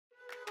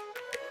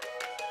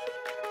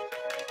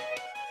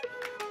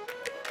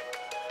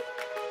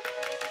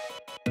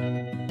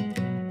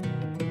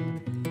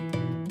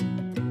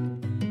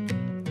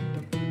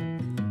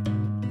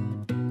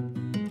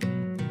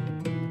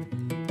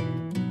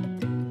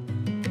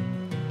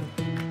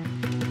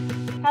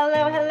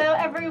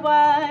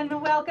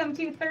everyone. Welcome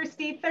to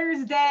Thirsty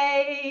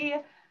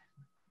Thursday.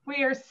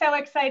 We are so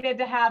excited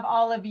to have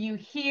all of you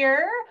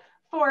here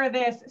for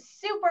this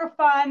super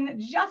fun,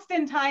 just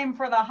in time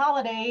for the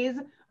holidays,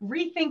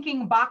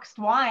 Rethinking Boxed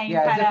Wine.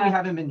 Yeah, as if we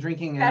haven't been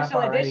drinking enough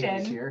already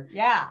this year.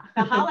 Yeah,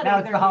 the holidays now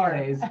it's the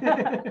holidays.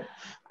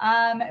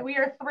 We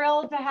are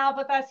thrilled to have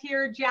with us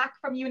here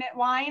Jack from Yoonit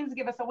Wines.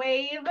 Give us a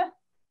wave.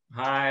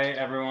 Hi,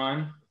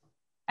 everyone.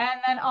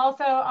 And then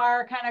also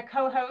our kind of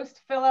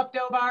co-host, Philip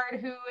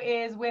Dobard, who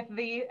is with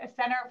the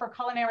Center for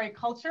Culinary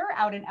Culture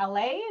out in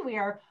LA. We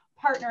are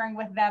partnering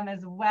with them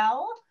as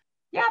well.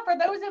 Yeah, for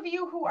those of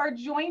you who are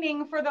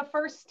joining for the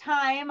first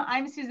time,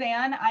 I'm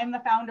Suzanne. I'm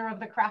the founder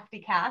of the Crafty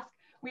Cask.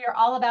 We are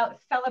all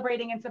about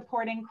celebrating and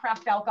supporting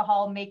craft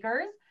alcohol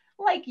makers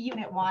like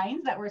Yoonit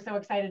Wines that we're so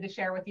excited to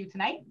share with you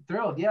tonight.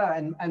 Thrilled,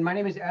 yeah. And my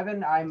name is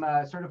Evan. I'm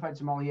a certified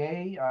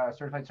sommelier,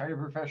 certified cider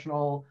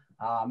professional,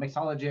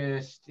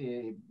 mixologist,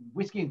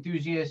 whiskey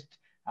enthusiast,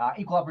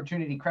 equal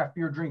opportunity craft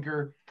beer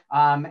drinker.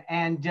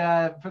 And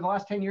for the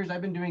last 10 years,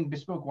 I've been doing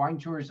bespoke wine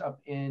tours up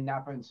in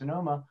Napa and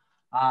Sonoma.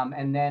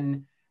 And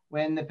then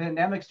when the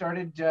pandemic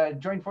started,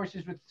 joined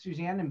forces with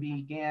Suzanne and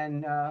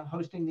began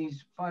hosting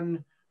these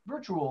fun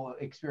virtual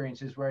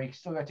experiences where I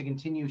still got to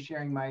continue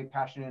sharing my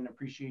passion and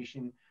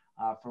appreciation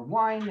for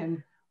wine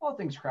and all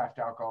things craft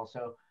alcohol.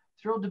 So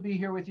thrilled to be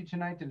here with you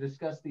tonight to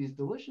discuss these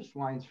delicious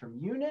wines from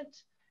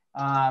Yoonit.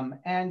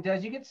 And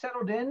as you get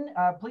settled in,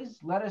 please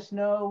let us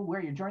know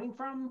where you're joining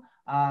from,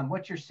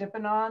 what you're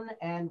sipping on,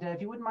 and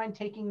if you wouldn't mind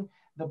taking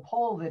the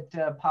poll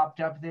that popped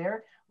up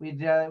there,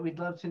 we'd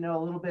love to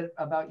know a little bit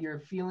about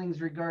your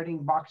feelings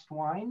regarding boxed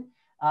wine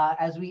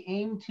as we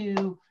aim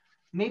to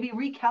maybe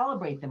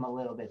recalibrate them a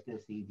little bit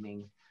this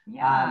evening.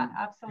 Yeah,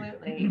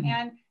 absolutely.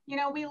 And, you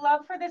know, we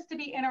love for this to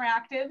be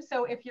interactive.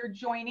 So if you're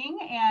joining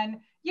and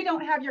you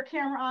don't have your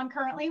camera on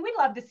currently, we'd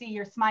love to see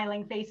your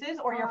smiling faces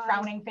or your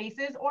frowning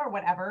faces or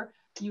whatever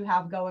you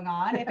have going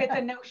on. If it's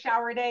a no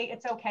shower day,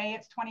 it's okay.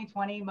 It's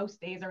 2020.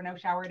 Most days are no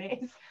shower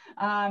days.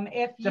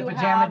 If you it's a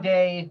pajama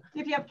day.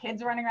 If you have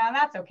kids running around,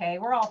 that's okay.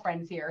 We're all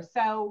friends here.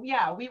 So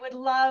yeah, we would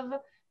love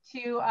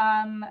to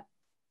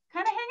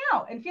kind of hang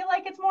out and feel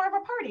like it's more of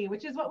a party,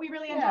 which is what we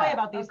really enjoy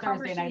about these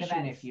Thursday night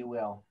events, if you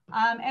will.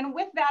 And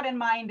with that in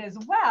mind as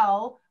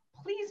well,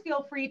 please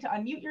feel free to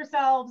unmute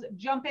yourselves,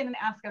 jump in and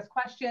ask us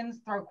questions,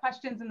 throw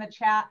questions in the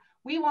chat.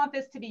 We want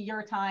this to be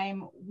your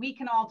time. We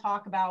can all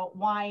talk about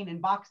wine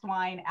and boxed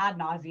wine ad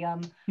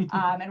nauseum,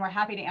 and we're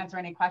happy to answer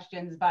any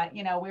questions. But,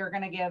 you know, we're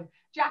going to give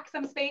Jack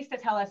some space to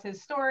tell us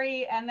his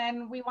story, and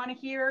then we want to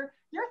hear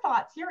your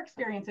thoughts, your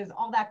experiences,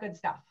 all that good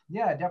stuff.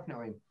 Yeah,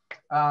 definitely.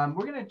 We're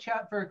going to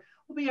chat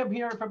we'll be up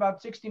here for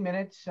about 60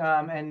 minutes,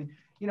 and,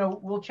 you know,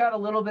 we'll chat a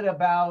little bit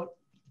about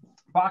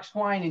boxed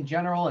wine in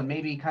general and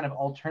maybe kind of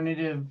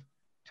alternative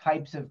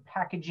types of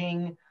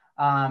packaging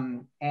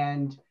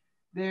and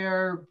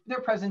their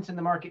presence in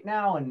the market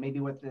now, and maybe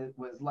what it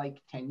was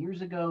like 10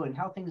 years ago and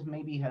how things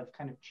maybe have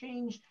kind of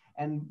changed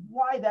and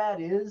why that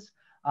is.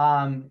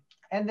 And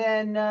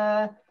then,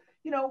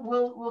 you know,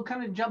 we'll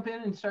kind of jump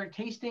in and start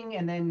tasting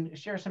and then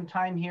share some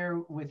time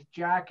here with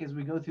Jack as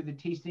we go through the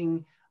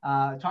tasting,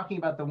 talking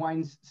about the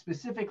wines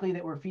specifically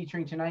that we're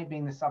featuring tonight,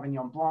 being the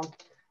Sauvignon Blanc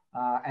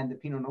and the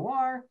Pinot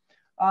Noir.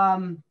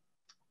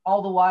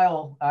 All the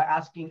while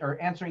asking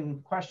or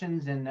answering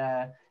questions and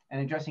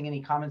addressing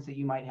any comments that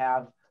you might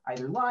have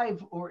either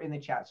live or in the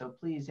chat. So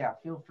please, yeah,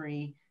 feel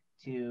free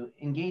to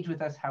engage with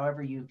us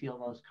however you feel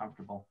most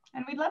comfortable.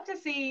 And we'd love to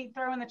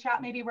throw in the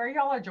chat maybe where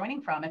y'all are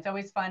joining from. It's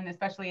always fun,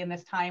 especially in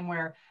this time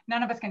where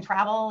none of us can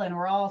travel and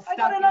we're all stuck. I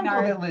got an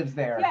uncle that lives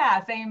there.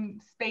 Yeah,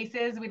 same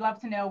spaces. We'd love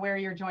to know where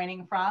you're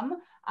joining from.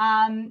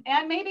 And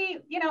maybe,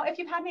 you know, if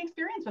you've had any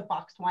experience with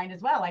boxed wine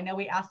as well. I know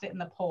we asked it in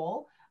the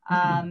poll.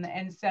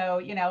 And so,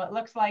 you know, it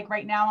looks like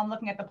right now I'm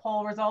looking at the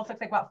poll results.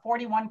 Looks like about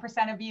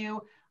 41% of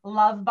you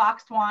love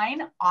boxed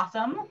wine.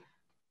 Awesome.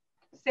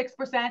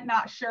 6%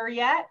 not sure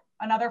yet.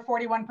 Another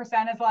 41%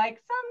 is like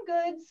some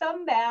good,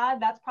 some bad.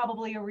 That's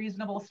probably a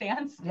reasonable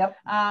stance. Yep.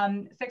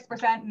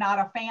 6% not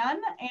a fan,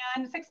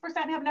 and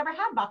 6% have never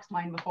had boxed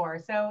wine before.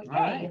 So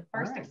yay,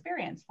 first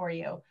experience for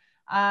you.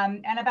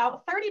 And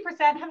about 30%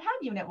 have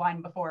had Yoonit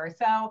wine before.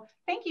 So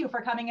thank you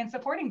for coming and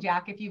supporting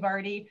Jack. If you've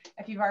already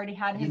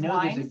had his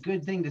wines. There's a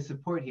good thing to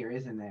support here,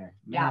 isn't there?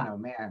 Man, yeah, oh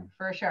man.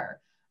 For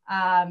sure.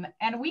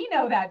 And we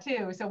know that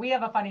too. So we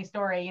have a funny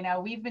story. You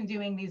know, we've been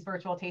doing these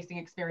virtual tasting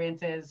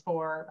experiences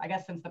for, I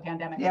guess, since the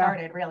pandemic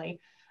started, really.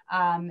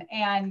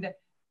 And,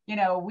 you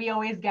know, we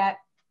always get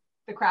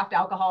the craft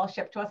alcohol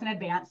shipped to us in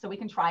advance so we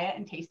can try it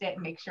and taste it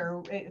and make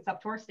sure it's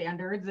up to our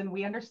standards and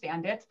we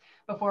understand it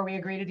before we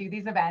agree to do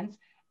these events.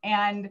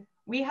 And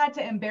we had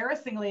to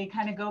embarrassingly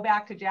kind of go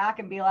back to Jack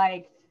and be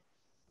like,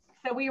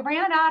 so we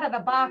ran out of the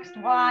boxed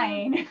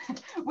wine.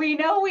 We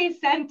know you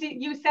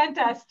sent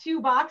us 2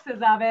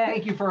 boxes of it.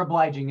 Thank you for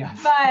obliging us.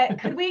 But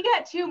could we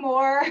get 2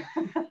 more?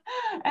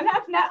 And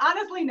that's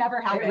honestly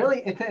never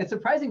happened. It's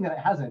surprising that it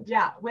hasn't.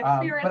 Yeah, with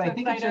spirits. But I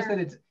think it's just that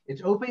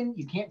it's open.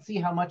 You can't see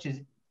how much is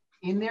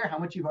in there, how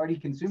much you've already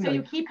consumed. So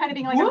you keep kind of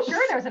being like, I'm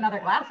sure there's another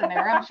glass in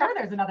there. I'm sure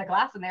there's another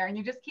glass in there. And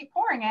you just keep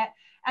pouring it.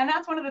 And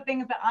that's one of the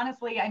things that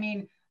honestly, I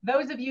mean,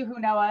 those of you who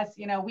know us,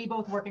 you know, we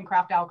both work in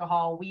craft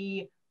alcohol.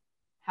 We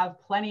have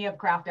plenty of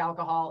craft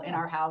alcohol in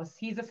our house.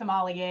 He's a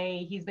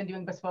sommelier. He's been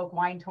doing bespoke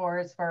wine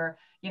tours for,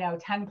 you know,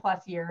 10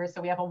 plus years.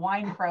 So we have a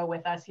wine pro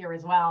with us here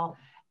as well.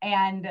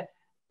 And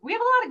we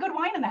have a lot of good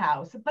wine in the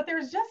house, but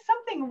there's just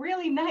something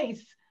really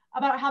nice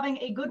about having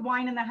a good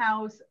wine in the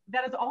house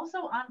that is also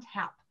on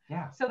tap.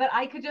 Yeah. So that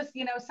I could just,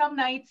 you know, some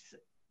nights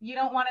you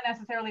don't want to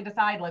necessarily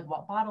decide like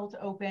what bottle to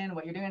open,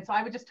 what you're doing. So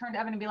I would just turn to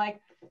Evan and be like,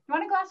 you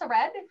want a glass of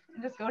red?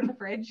 And just go to the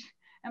fridge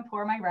and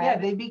pour my red. Yeah,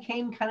 they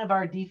became kind of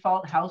our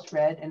default house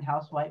red and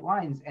house white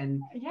wines.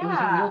 And it was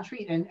a real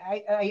treat. And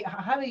I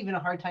have even a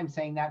hard time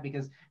saying that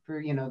because for,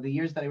 you know, the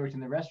years that I worked in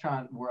the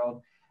restaurant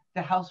world,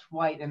 the house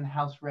white and the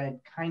house red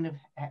kind of,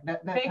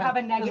 they have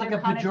a negative like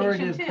a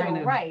connotation too, kind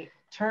of right?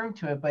 term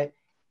to it, but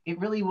it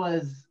really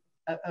was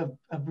a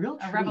real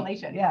treat. A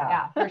revelation. Yeah.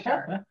 Yeah, for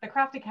sure. The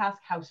Crafty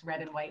Cask house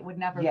red and white would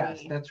never be.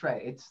 Yes, that's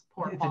right. It's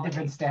a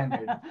different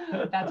standard.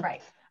 That's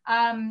right.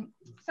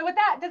 So with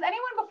that, does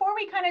anyone, before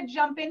we kind of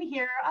jump in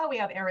here, we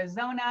have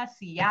Arizona,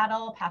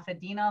 Seattle,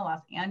 Pasadena,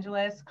 Los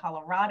Angeles,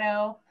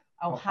 Colorado,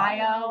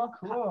 Ohio.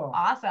 Cool.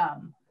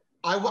 Awesome.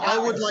 I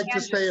would like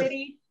to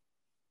say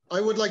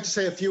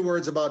a few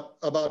words about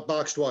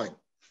boxed wine.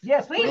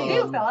 Yes, please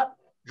do, Philip.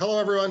 Hello,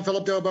 everyone.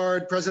 Philip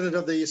Dobard, president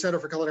of the Center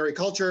for Culinary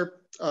Culture,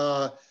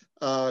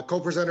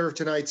 co-presenter of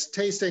tonight's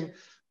tasting.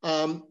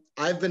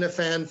 I've been a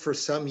fan for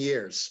some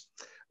years,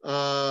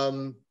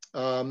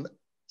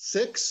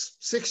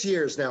 6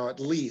 years now at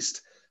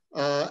least.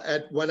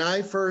 When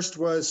I first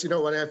was,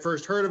 when I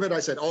first heard of it, I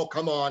said, "Oh,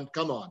 come on."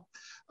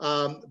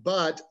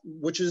 But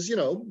which is,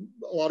 a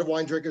lot of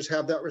wine drinkers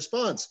have that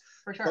response.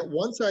 For sure. But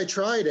once I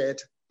tried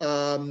it,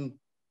 I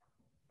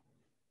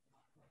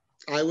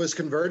was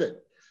converted.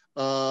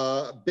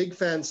 Big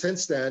fan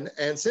since then.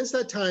 And since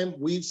that time,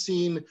 we've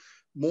seen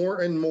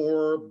more and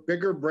more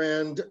bigger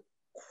brand,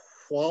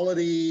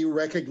 quality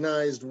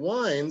recognized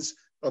wines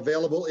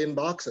available in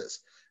boxes.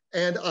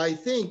 And I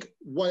think,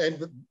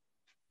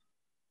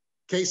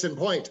 case in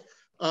point,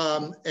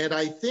 and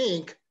I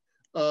think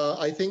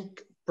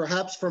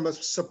perhaps from a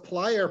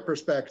supplier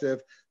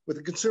perspective, with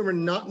the consumer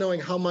not knowing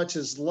how much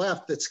is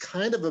left, that's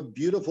kind of a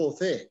beautiful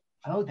thing.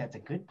 Oh, that's a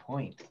good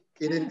point.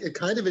 It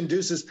kind of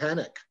induces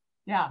panic.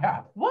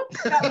 Yeah.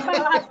 Whoops, that was my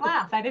last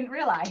glass. I didn't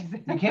realize.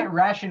 You can't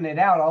ration it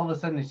out. All of a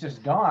sudden it's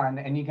just gone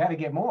and you got to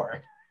get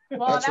more.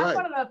 Well, that's right.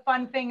 One of the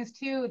fun things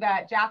too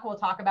that Jack will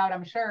talk about,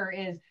 I'm sure,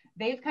 is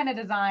they've kind of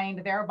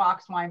designed their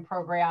boxed wine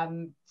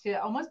program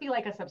to almost be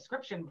like a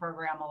subscription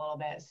program a little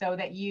bit so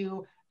that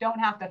you don't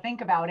have to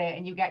think about it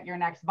and you get your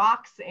next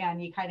box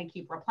and you kind of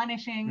keep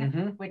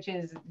replenishing, which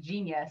is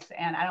genius.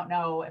 And I don't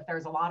know if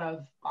there's a lot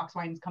of boxed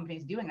wines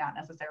companies doing that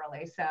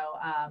necessarily. So,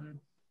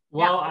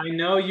 well, I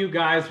know you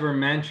guys were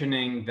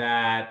mentioning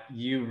that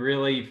you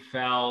really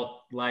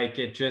felt like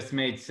it just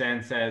made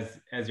sense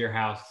as your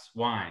house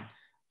wine.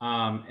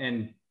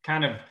 And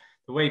kind of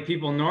the way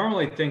people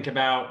normally think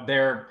about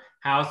their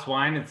house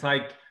wine, it's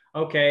like,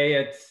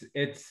 okay,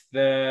 it's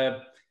the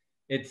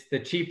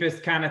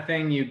cheapest kind of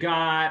thing you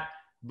got.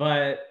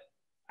 But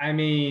I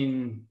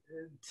mean,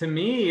 to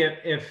me,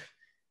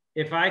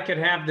 if I could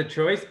have the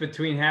choice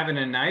between having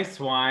a nice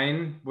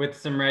wine with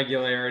some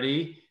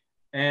regularity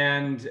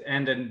and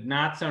a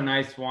not so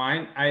nice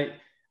wine, I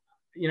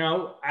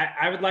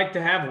would like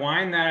to have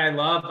wine that I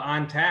love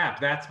on tap.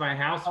 That's my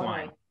house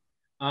wine.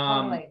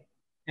 Totally.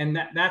 And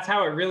that's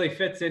how it really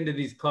fits into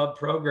these club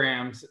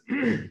programs.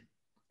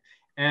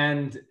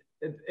 And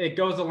it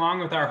goes along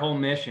with our whole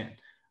mission.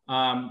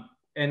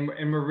 And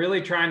we're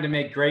really trying to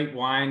make great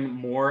wine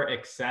more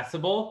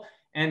accessible.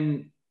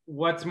 And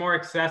what's more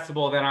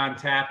accessible than on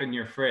tap in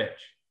your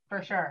fridge?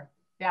 For sure.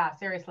 Yeah,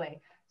 seriously.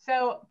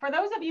 So for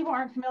those of you who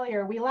aren't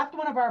familiar, we left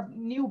one of our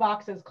new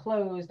boxes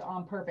closed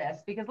on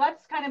purpose because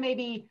let's kind of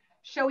maybe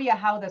show you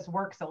how this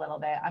works a little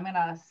bit. I'm going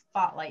to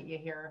spotlight you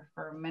here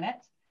for a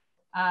minute.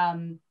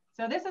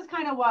 So this is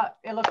kind of what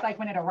it looks like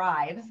when it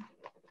arrives.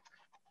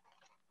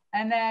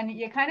 And then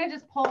you kind of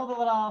just pull the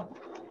little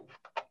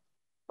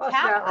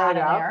cap out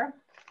of there.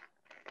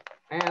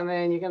 And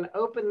then you can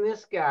open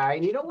this guy.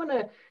 And you don't want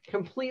to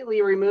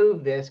completely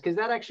remove this because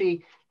that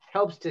actually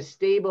helps to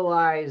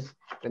stabilize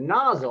the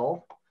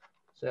nozzle.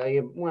 So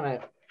you want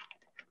to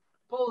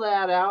pull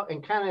that out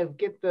and kind of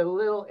get the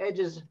little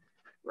edges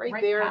right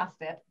there.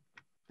 Past it,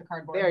 the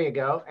cardboard. There you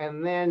go.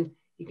 And then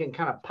you can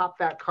kind of pop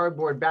that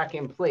cardboard back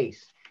in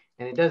place.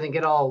 And it doesn't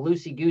get all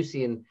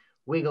loosey-goosey and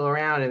wiggle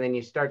around. And then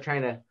you start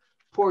trying to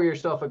pour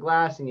yourself a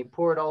glass and you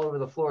pour it all over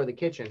the floor of the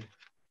kitchen.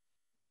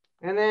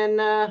 And then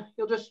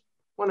you'll just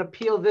want to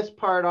peel this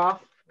part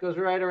off. It goes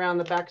right around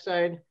the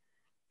backside.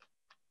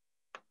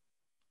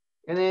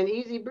 And then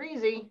easy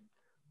breezy,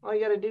 all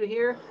you got to do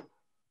here,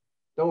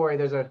 don't worry,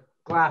 there's a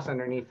glass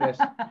underneath this.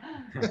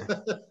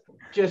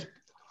 Just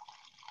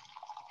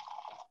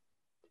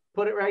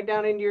put it right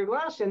down into your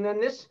glass. And then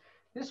this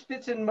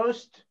fits in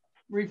most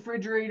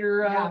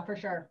refrigerator for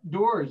sure.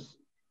 doors.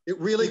 It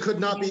really could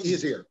not be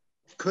easier.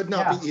 Could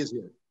not be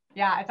easier.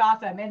 Yeah, it's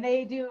awesome. And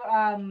they do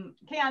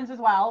cans as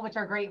well, which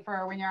are great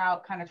for when you're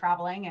out kind of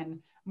traveling and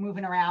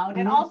moving around.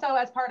 And also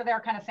as part of their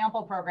kind of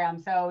sample program.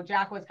 So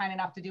Jack was kind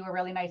enough to do a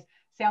really nice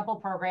sample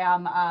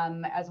program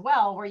as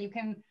well, where you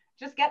can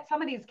just get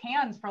some of these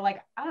cans for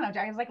like, I don't know,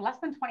 Jack, it's like less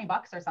than 20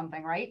 bucks or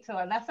something, right? So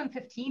less than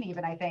 15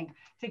 even, I think,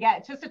 to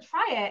get just to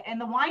try it. And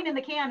the wine in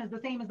the can is the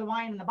same as the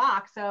wine in the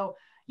box. So,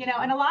 you know,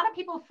 and a lot of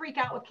people freak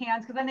out with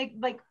cans because then they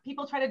like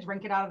people try to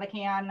drink it out of the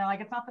can and they're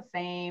like, it's not the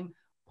same.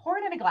 Pour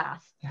it in a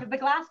glass because the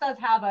glass does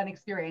have an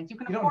experience. You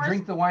can, you don't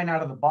drink the wine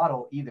out of the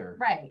bottle either.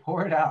 Right.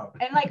 Pour it out.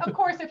 And like, of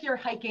course, if you're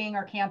hiking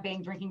or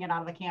camping, drinking it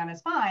out of the can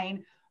is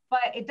fine.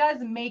 But it does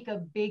make a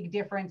big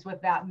difference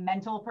with that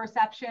mental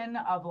perception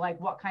of like,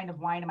 what kind of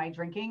wine am I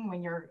drinking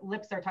when your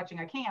lips are touching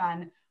a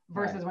can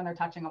versus when they're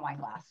touching a wine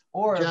glass.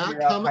 Or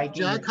Jack, how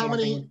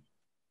many?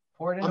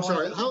 Pour it in. I'm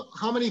sorry.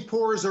 How many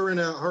pours are in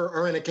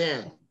a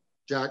can,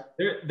 Jack?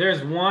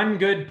 There's one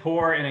good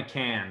pour in a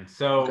can.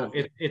 So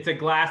it's a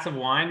glass of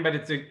wine, but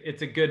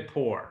it's a good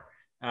pour.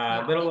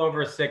 A little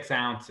over 6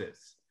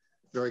 ounces.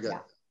 Very good.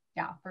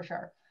 Yeah, for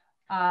sure.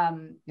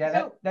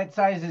 That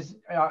size is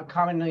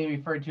commonly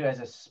referred to as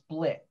a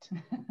split.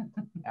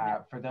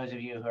 For those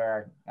of you who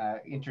are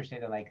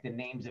interested in like the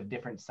names of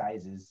different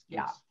sizes,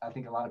 I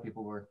think a lot of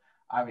people were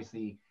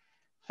obviously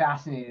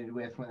fascinated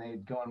with when they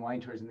go on wine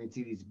tours and they'd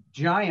see these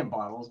giant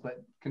bottles,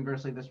 but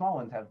conversely, the small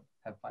ones have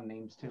fun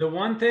names too. The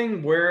one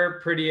thing we're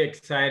pretty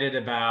excited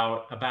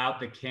about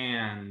the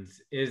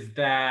cans is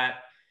that,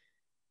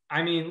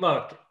 I mean,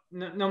 look,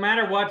 no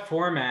matter what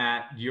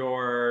format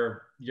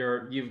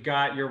you've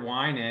got your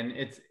wine in,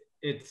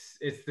 it's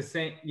the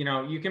same, you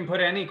know, you can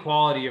put any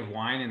quality of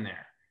wine in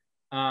there.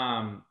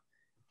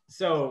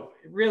 So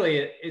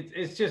really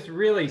it's just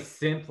really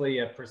simply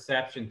a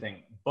perception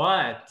thing,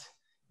 but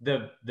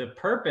the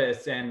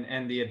purpose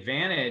and the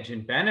advantage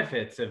and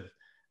benefits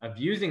of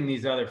using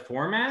these other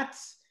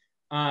formats,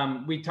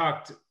 we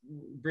talked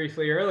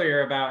briefly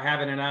earlier about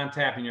having it on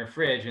tap in your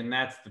fridge, and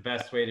that's the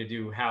best way to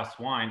do house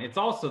wine. It's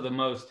also the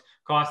most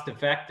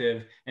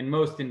cost-effective and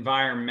most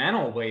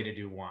environmental way to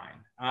do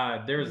wine.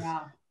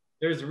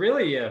 There's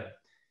really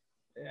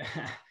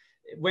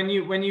when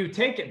you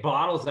take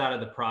bottles out of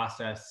the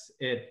process,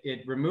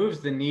 it removes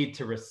the need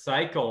to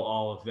recycle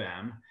all of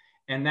them,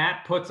 and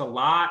that puts a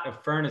lot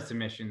of furnace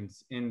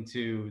emissions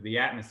into the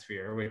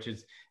atmosphere, which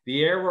is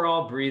the air we're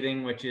all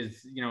breathing, which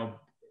is, you know,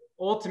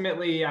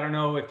 ultimately, I don't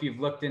know if you've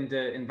looked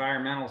into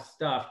environmental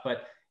stuff,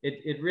 but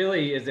it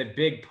really is a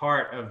big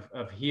part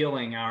of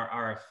healing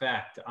our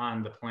effect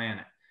on the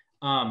planet.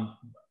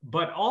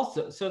 But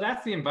also, so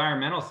that's the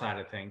environmental side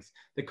of things.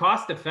 The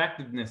cost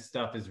effectiveness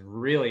stuff is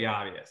really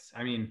obvious.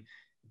 I mean,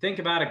 think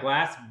about a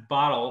glass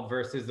bottle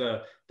versus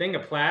a thing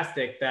of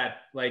plastic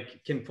that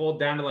like can fold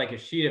down to like a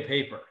sheet of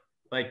paper.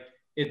 Like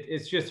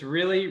it's just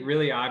really,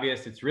 really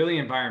obvious. It's really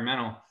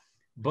environmental.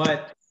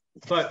 But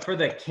for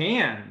the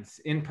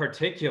cans in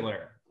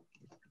particular,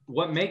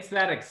 what makes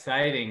that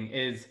exciting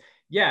is,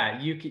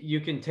 you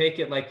can take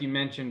it, like you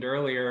mentioned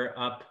earlier,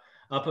 up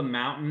a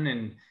mountain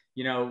and,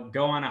 you know,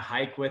 go on a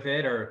hike with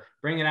it or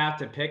bring it out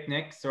to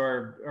picnics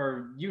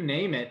or you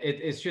name it.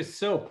 It's just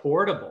so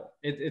portable.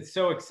 It's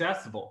so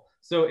accessible.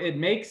 So it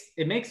makes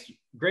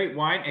great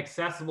wine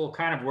accessible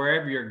kind of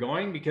wherever you're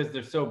going because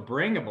they're so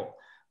bringable.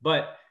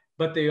 But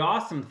the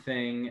awesome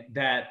thing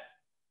that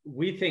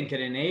we think it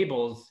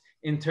enables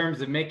in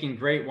terms of making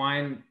great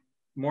wine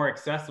more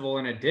accessible,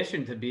 in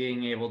addition to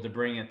being able to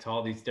bring it to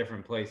all these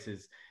different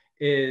places,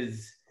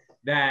 is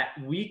that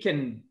we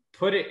can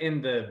put it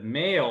in the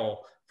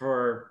mail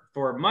for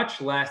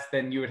much less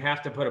than you would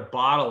have to put a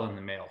bottle in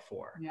the mail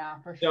for. Yeah,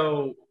 for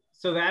sure.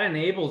 So that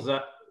enables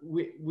us.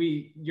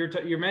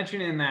 You're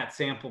mentioning that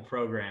sample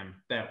program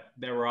that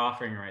we're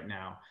offering right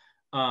now.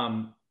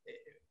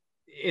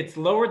 It's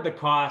lowered the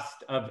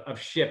cost of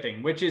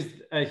shipping, which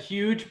is a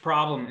huge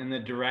problem in the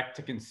direct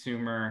to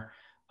consumer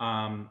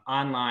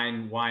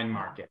online wine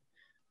market.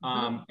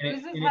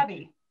 Booze is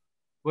heavy.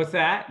 What's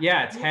that?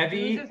 Yeah, it's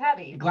heavy. Booze is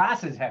heavy.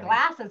 Glass is heavy.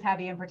 Glass is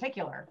heavy in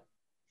particular.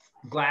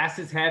 Glass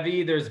is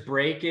heavy. There's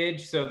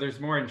breakage, so there's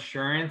more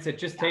insurance. It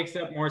just takes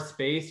up more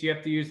space. You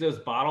have to use those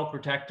bottle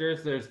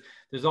protectors.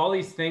 There's all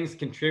these things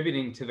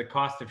contributing to the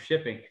cost of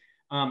shipping.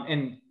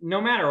 And no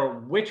matter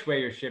which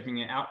way you're shipping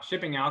it out,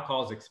 shipping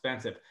alcohol is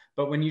expensive.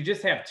 But when you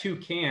just have 2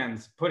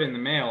 cans put in the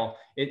mail,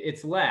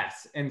 it's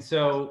less. And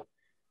so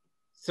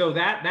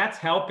that's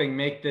helping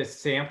make this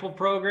sample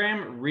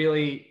program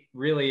really,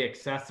 really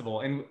accessible.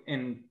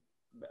 And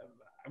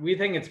we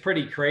think it's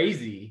pretty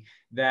crazy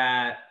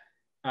that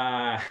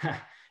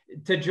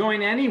to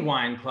join any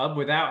wine club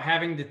without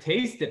having to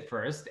taste it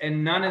first.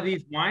 And none of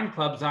these wine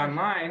clubs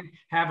online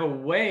have a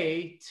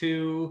way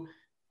to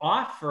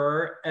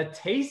offer a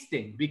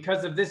tasting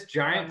because of this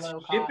giant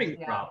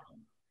shipping problem.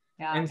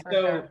 Yeah,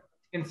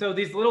 and so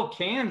these little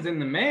cans in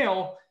the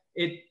mail,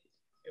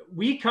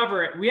 we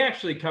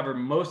actually cover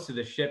most of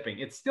the shipping.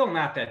 It's still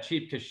not that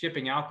cheap because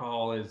shipping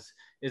alcohol is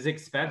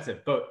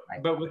expensive.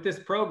 But with this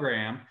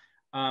program,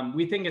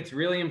 we think it's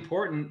really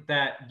important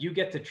that you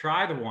get to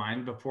try the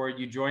wine before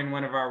you join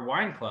one of our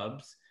wine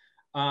clubs.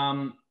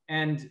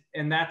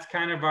 And that's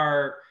kind of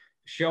our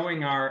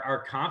showing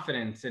our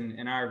confidence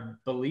and our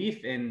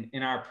belief in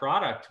our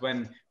product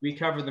when we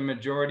cover the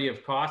majority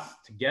of costs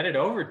to get it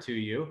over to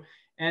you.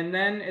 And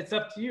then it's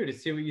up to you to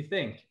see what you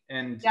think.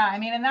 And yeah, I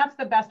mean, and that's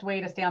the best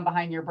way to stand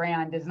behind your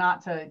brand, is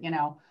not to, you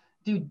know,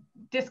 do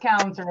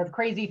discounts or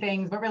crazy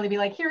things, but really be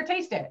like, here,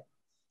 taste it.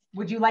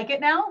 Would you like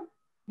it now?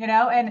 You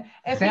know, and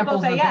if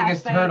samples people say the yes,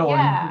 biggest say, hurdle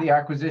yeah, in the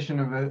acquisition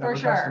of a for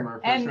customer,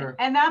 for and, sure.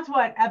 And that's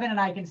what Evan and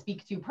I can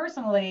speak to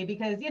personally,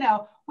 because, you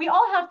know, we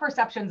all have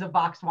perceptions of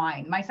boxed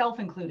wine, myself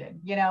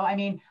included. You know, I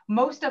mean,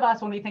 most of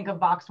us, when we think of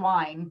boxed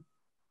wine,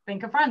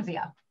 think of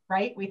Franzia,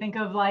 right? We think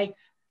of like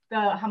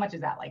how much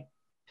is that? Like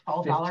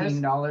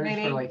 $12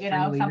 maybe, for like you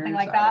know, 3 something liters?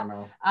 like that. I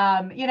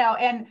don't know. You know,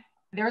 and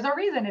there's a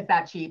reason it's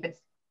that cheap. It's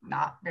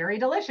not very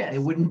delicious.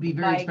 It wouldn't be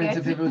very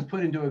expensive if it was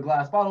put into a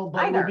glass bottle,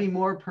 but it would be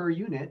more per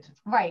unit.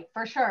 Right,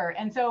 for sure.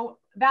 And so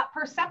that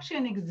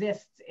perception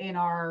exists in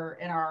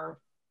our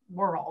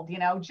world, you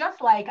know,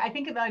 just like I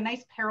think a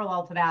nice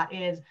parallel to that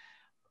is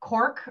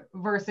cork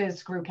versus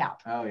screw cap.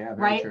 Oh yeah, very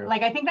right. True.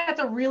 Like I think that's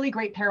a really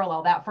great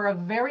parallel, that for a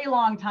very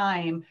long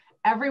time,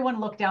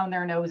 everyone looked down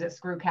their nose at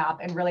screw cap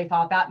and really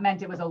thought that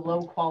meant it was a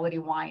low quality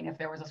wine if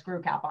there was a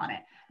screw cap on it.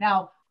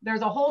 Now,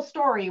 there's a whole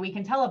story we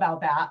can tell about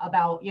that,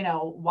 about, you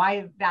know,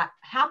 why that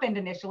happened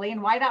initially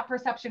and why that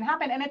perception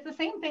happened. And it's the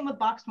same thing with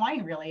boxed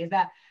wine, really, is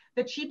that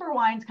the cheaper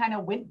wines kind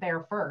of went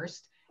there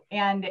first,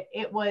 and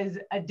it was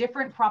a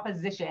different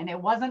proposition.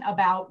 It wasn't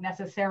about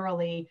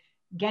necessarily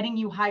getting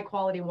you high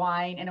quality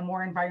wine in a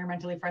more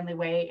environmentally friendly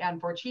way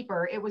and for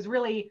cheaper. It was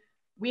really,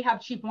 we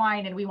have cheap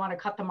wine and we want to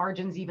cut the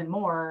margins even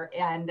more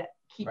and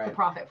keep the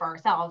profit for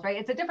ourselves, right?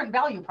 It's a different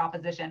value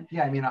proposition.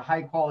 Yeah, I mean, a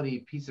high quality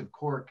piece of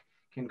cork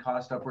can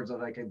cost upwards of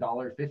like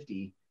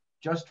 $1.50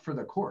 just for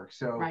the cork.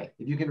 So if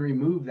you can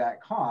remove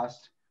that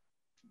cost,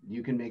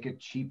 you can make a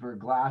cheaper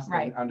glass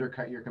and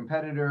undercut your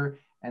competitor,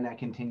 and that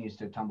continues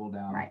to tumble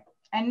down. Right.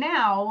 And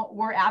now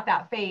we're at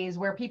that phase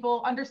where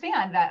people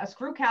understand that a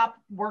screw cap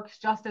works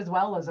just as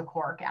well as a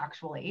cork,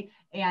 actually.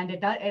 And it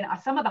does. And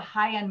some of the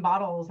high-end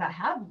bottles that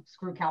have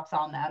screw caps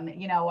on them,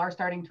 you know, are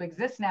starting to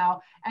exist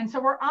now. And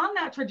so we're on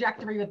that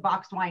trajectory with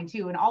boxed wine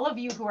too. And all of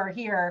you who are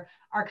here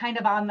are kind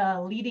of on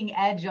the leading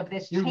edge of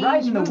this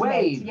change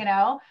movement, you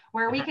know,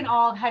 where we can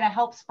all kind of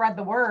help spread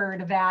the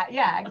word that,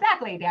 yeah,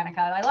 exactly, Danica,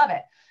 I love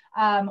it.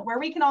 Where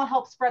we can all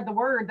help spread the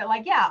word that,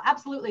 like, yeah,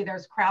 absolutely,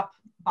 there's crap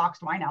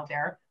boxed wine out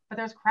there, but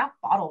there's crap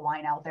bottle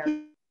wine out there.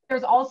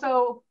 There's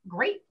also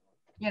great,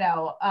 you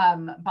know,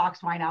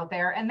 boxed wine out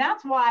there. And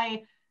that's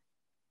why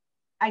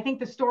I think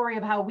the story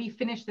of how we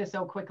finished this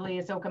so quickly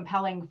is so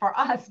compelling for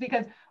us,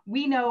 because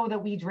we know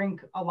that we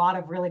drink a lot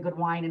of really good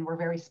wine and we're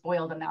very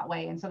spoiled in that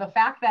way. And so the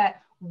fact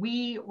that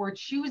we were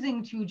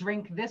choosing to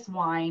drink this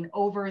wine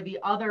over the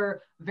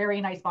other very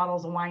nice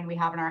bottles of wine we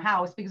have in our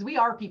house, because we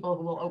are people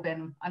who will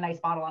open a nice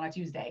bottle on a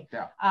Tuesday.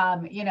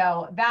 Yeah. You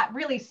know, that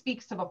really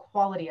speaks to the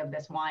quality of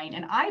this wine.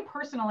 And I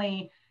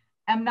personally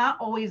am not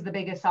always the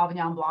biggest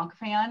Sauvignon Blanc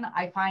fan.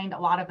 I find a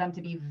lot of them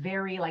to be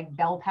very like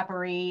bell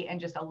peppery and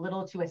just a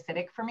little too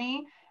acidic for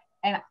me.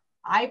 And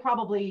I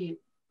probably,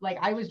 like,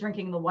 I was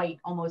drinking the white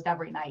almost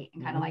every night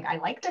and kind of like, I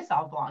like this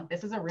Sauv Blanc.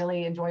 This is a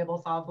really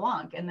enjoyable Sauv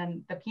Blanc. And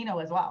then the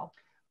Pinot as well.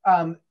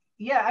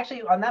 Yeah,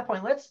 actually, on that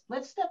point, let's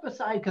step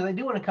aside, because I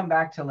do want to come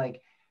back to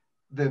like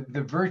the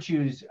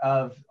virtues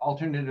of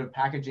alternative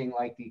packaging,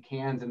 like the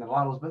cans and the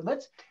bottles. But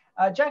let's,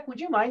 Jack, would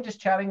you mind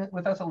just chatting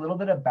with us a little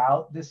bit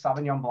about this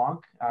Sauvignon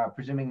Blanc?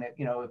 Presuming that,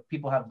 you know, if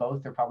people have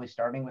both, they're probably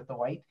starting with the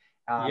white.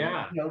 You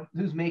know,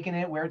 who's making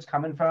it, where it's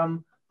coming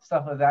from,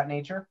 stuff of that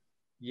nature.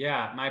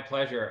 Yeah, my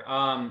pleasure.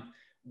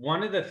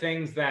 One of the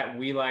things that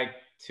we like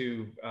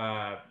to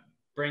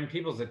bring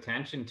people's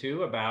attention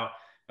to about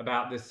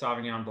this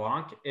Sauvignon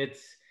Blanc,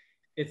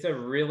 it's a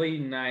really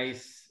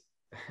nice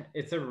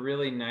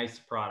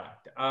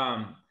product.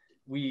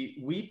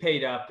 We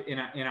paid up in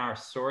our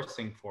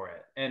sourcing for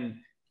it, and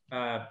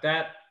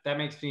that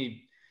makes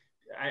me,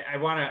 I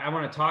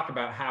want to talk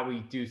about how we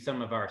do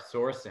some of our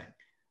sourcing.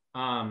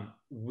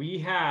 We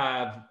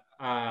have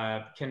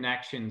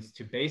connections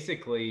to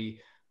basically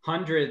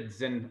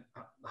hundreds and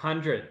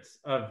hundreds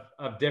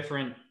of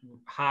different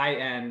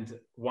high-end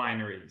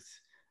wineries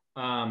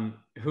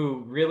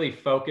who really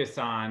focus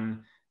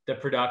on the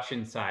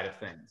production side of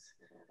things.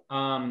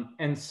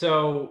 And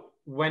so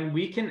when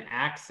we can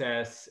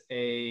access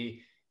a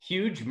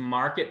huge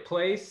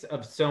marketplace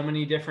of so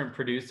many different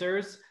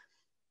producers,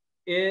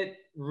 it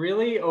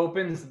really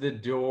opens the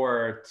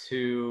door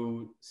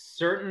to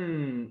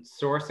certain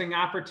sourcing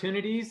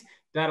opportunities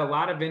that a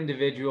lot of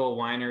individual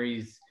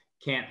wineries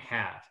can't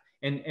have.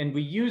 And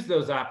we use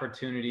those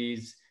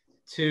opportunities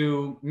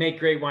to make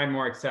great wine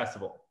more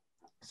accessible.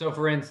 So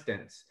for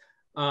instance,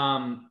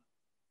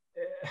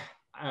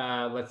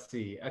 let's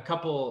see, a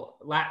couple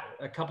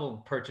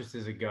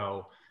purchases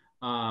ago,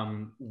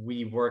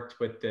 we worked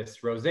with this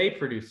rosé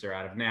producer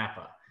out of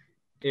Napa.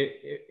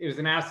 It was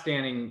an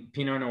outstanding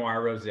Pinot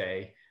Noir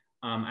rosé.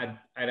 I'd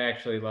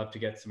actually love to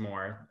get some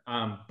more,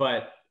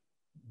 but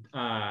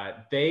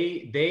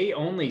they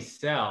only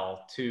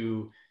sell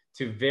to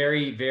to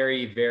very,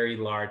 very, very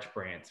large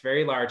brands,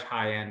 very large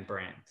high-end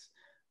brands.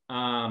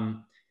 But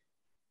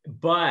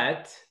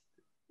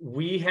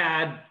we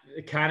had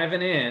kind of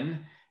an in,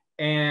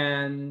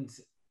 and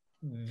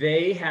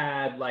they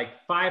had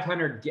like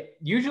 500,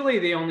 usually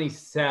they only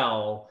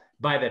sell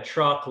by the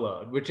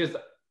truckload, which is,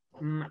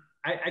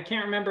 I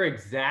can't remember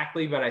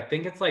exactly, but I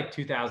think it's like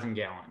 2,000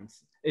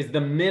 gallons is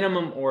the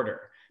minimum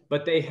order.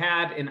 But they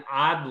had an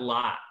odd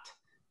lot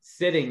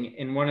sitting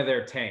in one of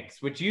their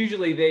tanks, which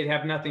usually they'd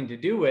have nothing to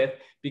do with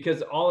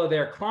because all of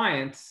their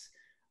clients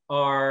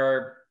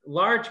are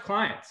large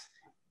clients.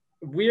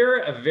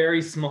 We're a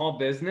very small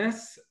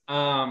business.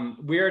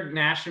 We're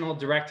national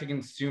direct to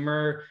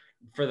consumer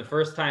for the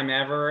first time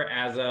ever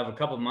as of a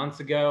couple of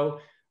months ago.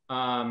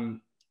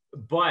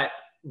 But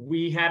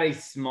we had a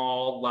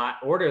small lot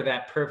order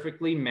that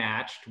perfectly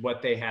matched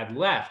what they had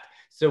left.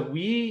 So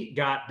we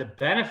got the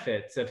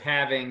benefits of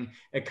having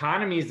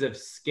economies of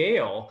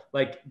scale,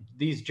 like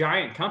these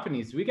giant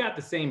companies. We got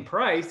the same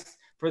price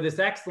for this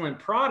excellent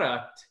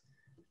product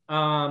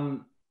for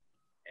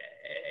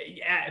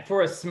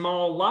a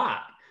small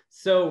lot.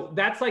 So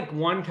that's like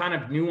one kind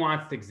of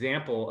nuanced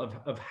example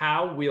of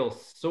how we'll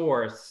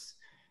source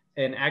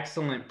an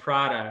excellent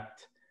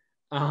product.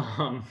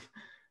 And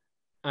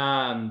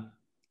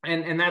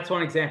that's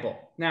one example.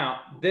 Now,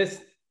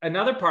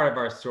 another part of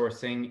our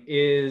sourcing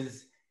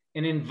is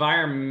an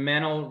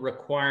environmental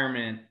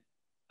requirement.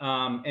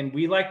 And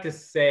we like to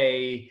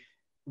say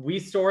we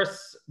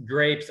source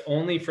grapes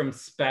only from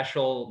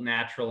special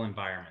natural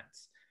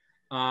environments.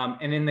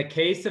 And in the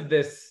case of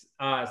this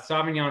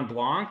Sauvignon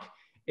Blanc,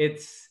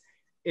 it's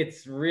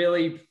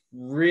really,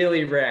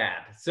 really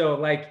rad. So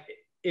like,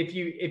 if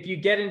you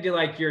get into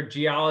like your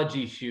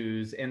geology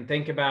shoes and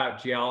think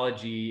about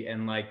geology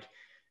and like,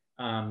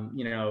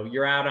 you know,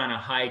 you're out on a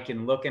hike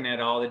and looking at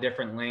all the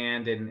different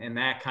land and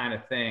that kind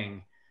of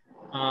thing.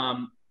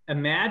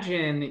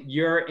 Imagine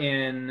you're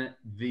in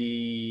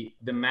the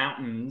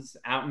mountains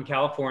out in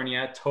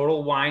California,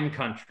 total wine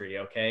country,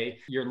 okay?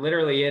 You're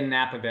literally in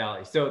Napa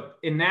Valley. So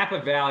in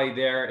Napa Valley,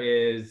 there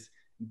is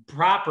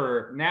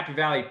Napa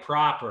Valley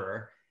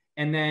proper,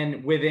 and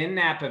then within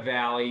Napa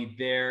Valley,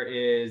 there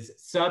is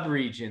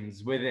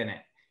subregions within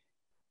it.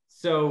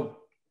 So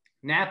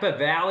Napa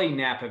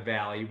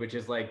Valley, which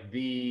is like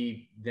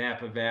the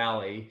Napa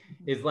Valley,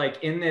 is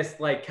like in this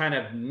like kind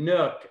of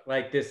nook,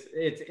 like this,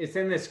 it's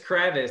in this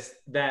crevice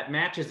that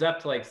matches up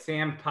to like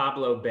San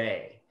Pablo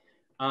Bay.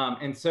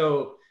 And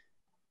so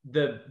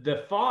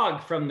the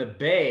fog from the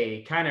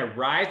bay kind of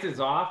rises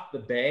off the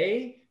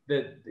bay,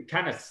 the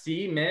kind of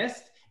sea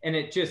mist, and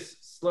it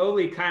just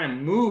slowly kind of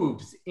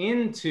moves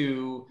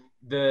into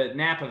the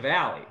Napa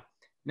Valley.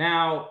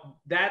 Now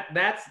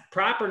that's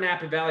proper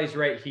Napa Valley is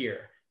right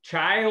here.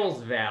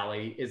 Childs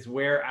Valley is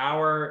where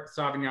our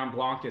Sauvignon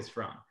Blanc is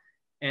from.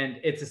 And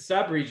it's a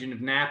subregion of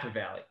Napa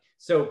Valley.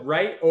 So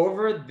right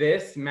over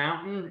this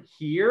mountain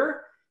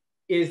here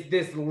is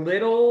this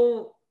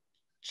little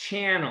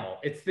channel.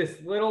 It's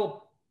this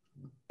little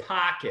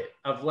pocket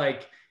of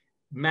like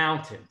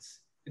mountains.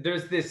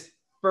 There's this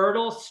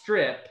fertile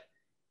strip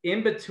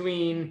in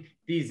between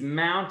these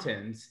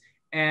mountains,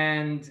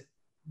 and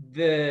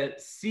the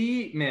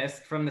sea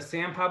mist from the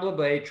San Pablo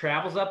Bay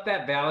travels up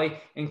that valley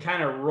and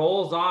kind of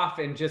rolls off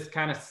and just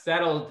kind of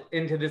settled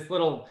into this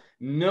little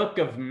nook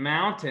of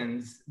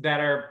mountains that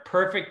are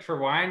perfect for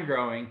wine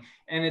growing.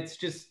 And it's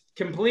just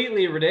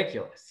completely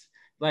ridiculous.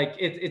 Like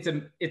it's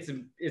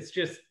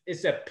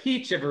a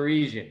peach of a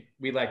region,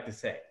 we like to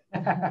say.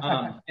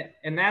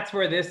 And that's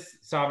where this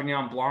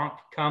Sauvignon Blanc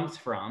comes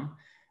from.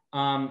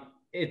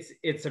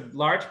 It's a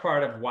large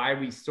part of why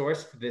we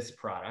sourced this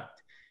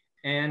product.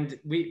 And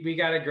we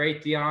got a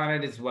great deal on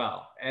it as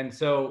well. And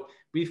so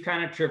we've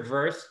kind of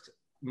traversed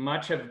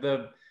much of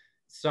the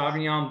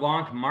Sauvignon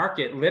Blanc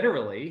market,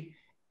 literally,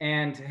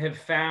 and have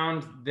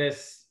found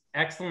this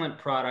excellent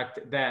product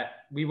that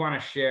we want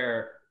to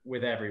share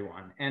with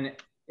everyone. And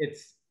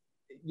it's,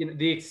 you know,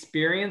 the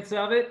experience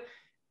of it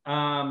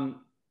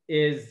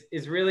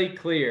is really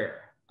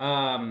clear.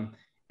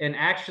 And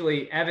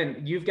actually,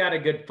 Evan, you've got a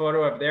good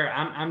photo up there.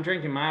 I'm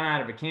drinking mine out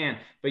of a can,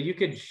 but you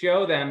could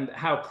show them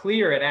how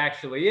clear it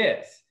actually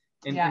is.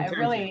 Yeah, it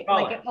really,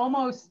 like it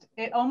almost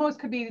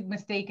could be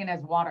mistaken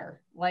as water.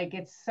 Like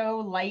it's so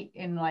light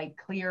and like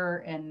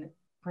clear and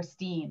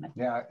pristine.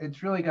 Yeah,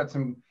 it's really got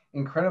some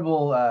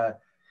incredible,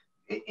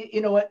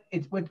 you know what,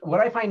 what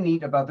I find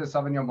neat about this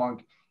Sauvignon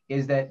Blanc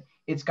is that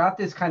it's got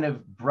this kind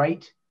of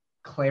bright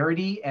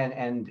clarity,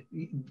 and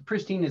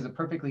pristine is a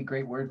perfectly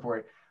great word for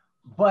it.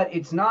 But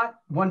it's not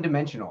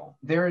one-dimensional.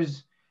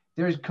 There's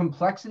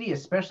complexity,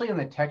 especially in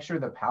the texture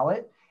of the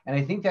palate. And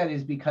I think that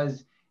is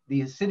because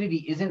the acidity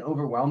isn't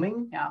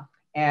overwhelming. Yeah.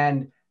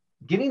 And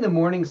getting the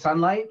morning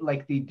sunlight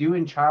like they do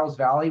in Childs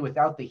Valley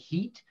without the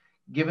heat,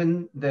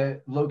 given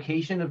the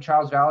location of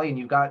Childs Valley, and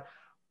you've got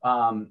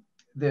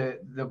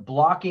the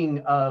blocking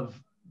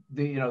of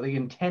the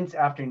intense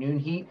afternoon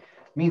heat,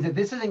 means that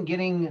this isn't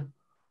getting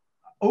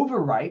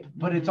overripe,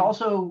 but it's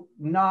also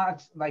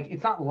not like,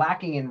 it's not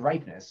lacking in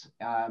ripeness.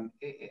 I've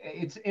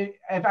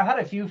had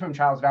a few from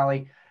Childs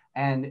Valley,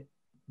 and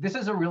this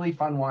is a really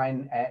fun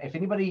wine. If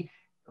anybody,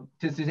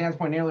 to Suzanne's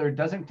point earlier,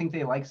 doesn't think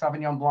they like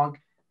Sauvignon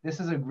Blanc, this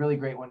is a really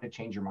great one to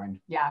change your mind.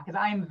 Yeah, because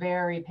I'm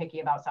very picky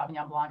about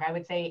Sauvignon Blanc. I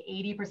would say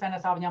 80%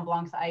 of Sauvignon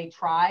Blancs I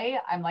try,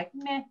 I'm like,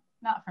 meh,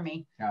 not for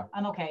me. Yeah.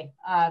 I'm okay.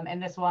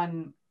 And this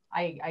one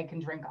I can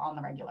drink on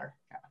the regular.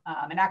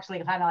 Yeah. And actually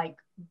kind of like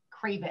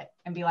crave it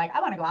and be like,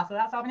 I want a glass of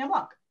that Sauvignon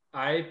Blanc.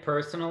 I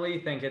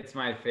personally think it's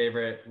my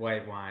favorite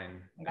white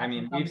wine. I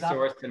mean, we've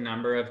sourced a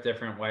number of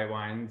different white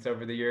wines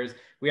over the years.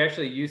 We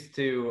actually used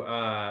to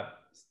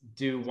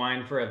do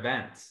wine for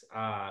events.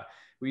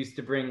 We used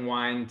to bring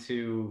wine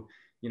to,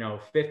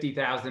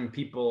 50,000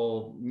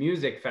 people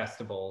music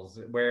festivals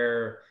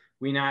where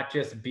we not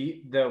just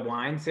beat the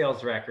wine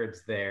sales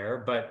records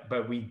there,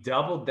 but we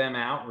doubled them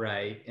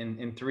outright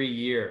in 3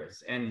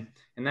 years. And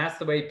that's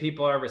the way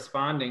people are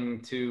responding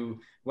to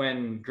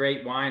when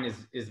great wine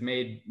is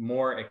made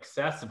more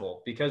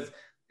accessible, because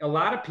a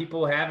lot of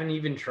people haven't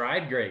even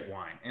tried great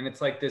wine. And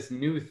it's like this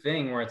new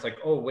thing where it's like,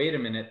 oh, wait a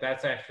minute,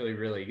 that's actually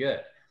really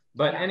good.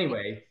 But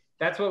anyway,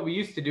 that's what we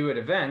used to do at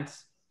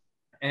events.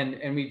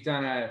 And we've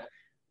done a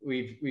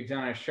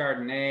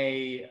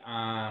Chardonnay.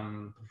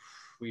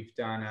 We've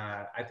done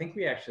I think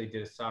we actually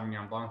did a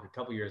Sauvignon Blanc a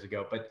couple years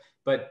ago,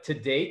 but to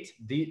date,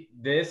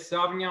 this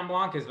Sauvignon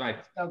Blanc is my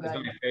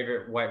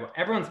favorite white wine.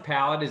 Everyone's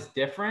palate is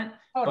different,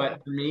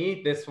 but for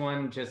me, this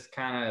one just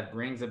kind of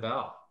rings a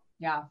bell.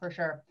 Yeah, for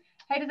sure.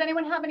 Hey, does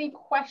anyone have any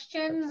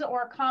questions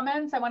or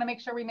comments? I want to make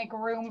sure we make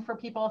room for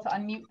people to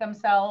unmute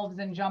themselves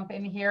and jump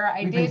in here.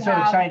 We've been so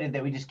excited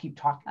that we just keep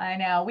talking. I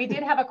know. We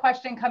did have a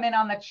question come in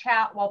on the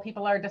chat while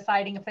people are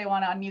deciding if they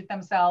want to unmute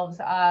themselves.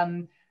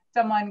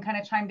 Someone kind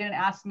of chimed in and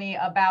asked me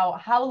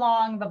about how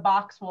long the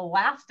box will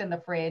last in the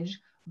fridge,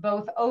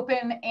 both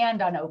open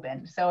and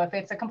unopened. So if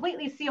it's a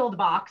completely sealed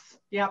box,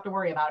 you have to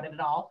worry about it at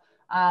all.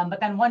 But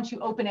then once you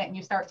open it and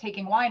you start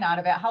taking wine out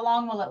of it, how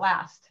long will it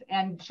last?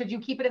 And should you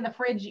keep it in the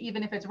fridge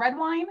even if it's red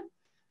wine?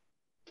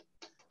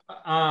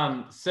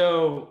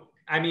 So,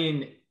 I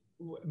mean,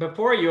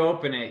 before you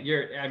open it,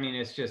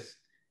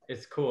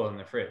 it's cool in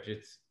the fridge.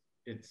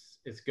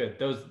 It's good.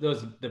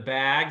 The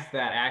bags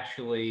that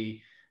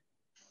actually,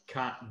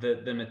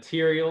 the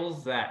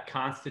materials that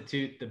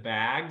constitute the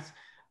bags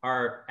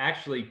are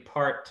actually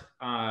part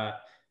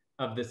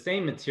of the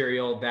same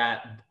material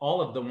that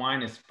all of the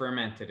wine is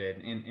fermented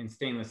in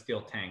stainless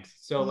steel tanks.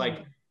 So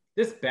like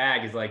this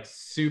bag is like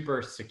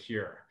super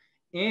secure,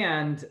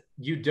 and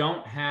you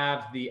don't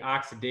have the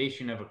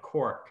oxidation of a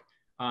cork,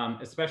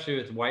 especially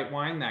with white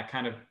wine. That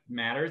kind of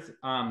matters.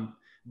 And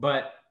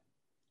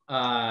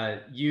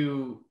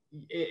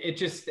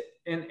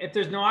if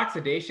there's no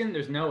oxidation,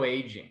 there's no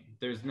aging.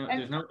 There's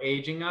no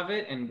aging of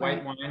it. And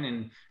white wine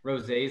and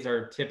rosés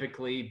are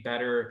typically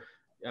better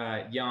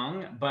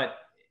young,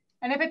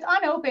 And if it's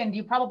unopened,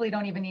 you probably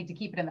don't even need to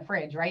keep it in the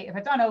fridge, right? If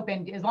it's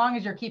unopened, as long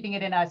as you're keeping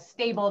it in a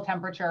stable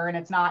temperature and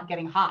it's not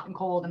getting hot and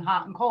cold and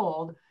hot and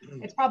cold,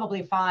 it's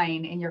probably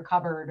fine in your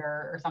cupboard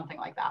or something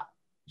like that.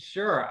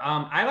 Sure.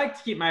 I like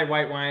to keep my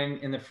white wine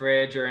in the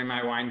fridge or in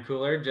my wine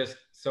cooler just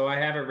so I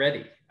have it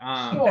ready.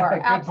 Sure,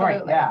 absolutely.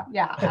 Point. Yeah.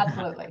 Yeah,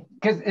 absolutely.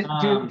 Because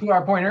to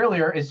our point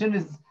earlier, as soon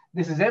as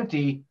this is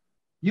empty,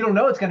 you don't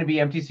know it's going to be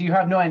empty, so you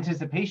have no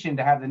anticipation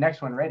to have the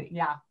next one ready.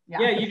 Yeah.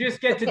 Yeah, you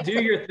just get to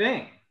do your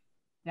thing.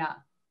 Yeah.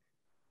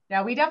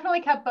 Yeah, we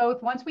definitely kept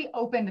both. Once we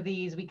opened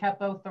these, we kept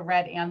both the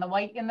red and the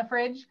white in the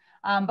fridge.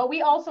 But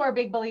we also are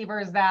big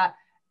believers that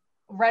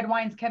red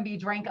wines can be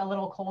drank a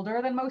little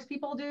colder than most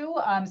people do.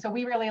 So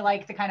we really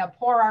like to kind of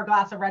pour our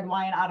glass of red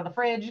wine out of the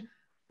fridge,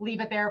 leave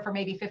it there for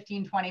maybe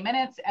 15, 20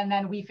 minutes. And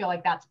then we feel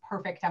like that's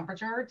perfect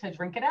temperature to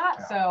drink it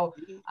at. Yeah. So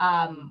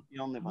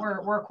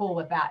we're cool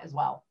with that as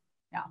well.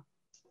 Yeah.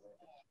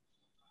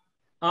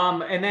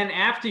 And then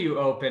after you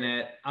open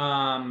it,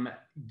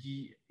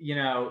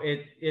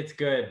 it's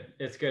good.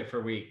 It's good for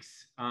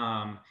weeks.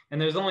 And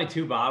there's only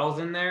 2 bottles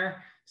in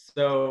there.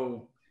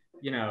 So,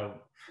 it's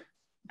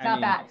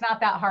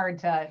not that hard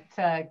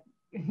to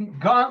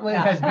Gauntlet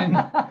has been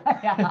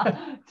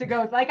to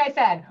go. Like I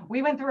said,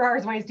 we went through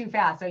ours ways too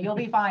fast, so you'll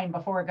be fine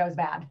before it goes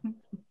bad.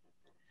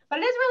 But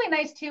it is really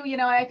nice too.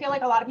 I feel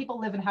like a lot of people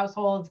live in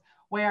households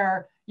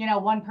where,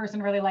 one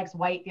person really likes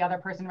white, the other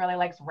person really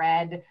likes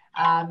red.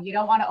 You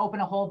don't want to open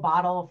a whole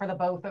bottle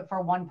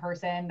for one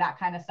person, that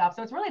kind of stuff.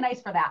 So it's really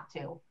nice for that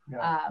too.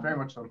 Yeah, very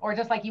much so. Or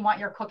just like you want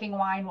your cooking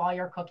wine while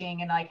you're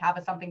cooking and like have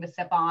something to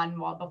sip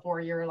on before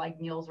your like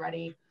meal's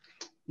ready.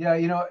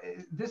 Yeah,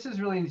 this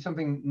is really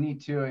something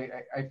neat too.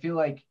 I feel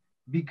like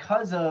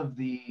because of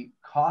the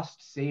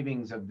cost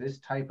savings of this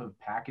type of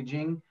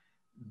packaging,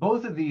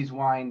 both of these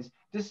wines,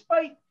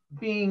 despite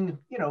being,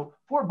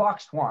 for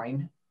boxed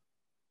wine,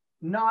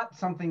 not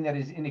something that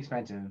is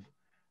inexpensive,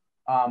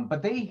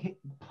 but they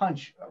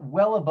punch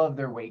well above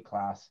their weight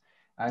class.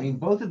 I mean,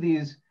 both of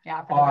these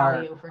for the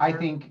value, for sure. I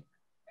think,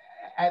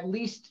 I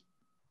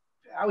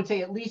would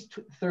say at least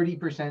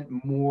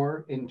 30%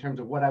 more in terms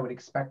of what I would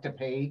expect to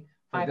pay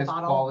for this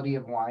quality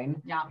of wine.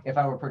 Yeah. If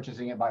I were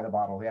purchasing it by the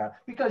bottle,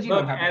 because you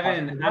Look, don't have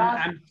Evan,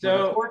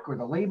 the cork or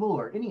the label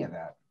or any of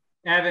that.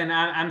 Evan,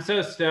 I'm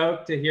so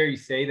stoked to hear you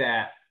say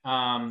that,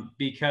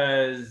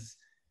 because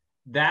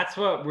that's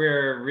what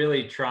we're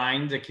really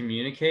trying to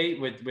communicate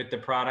with the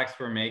products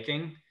we're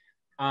making.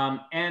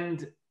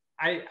 And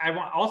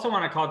also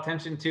want to call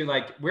attention to,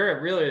 like, we're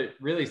a really,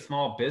 really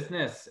small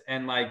business,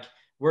 and like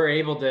we're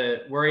able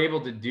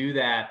to do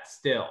that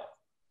still.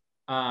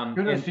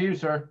 Kudos to you,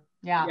 sir.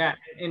 Yeah.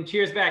 And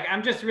cheers back.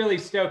 I'm just really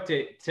stoked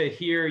to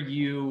hear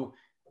you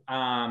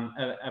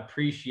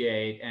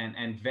appreciate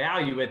and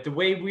value it the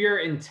way we're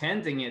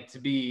intending it to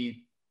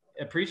be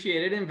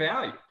appreciated and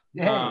valued.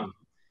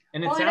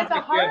 And it's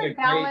a hard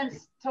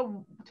balance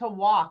to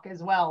walk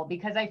as well,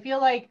 because I feel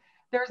like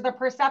there's the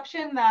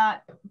perception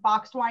that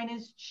boxed wine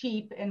is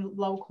cheap and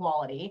low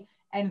quality,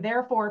 and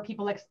therefore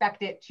people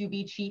expect it to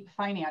be cheap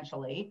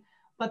financially.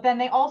 But then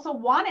they also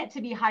want it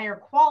to be higher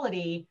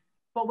quality.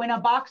 But when a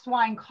boxed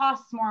wine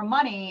costs more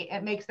money,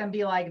 it makes them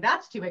be like,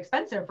 that's too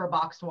expensive for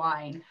boxed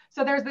wine.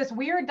 So there's this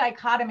weird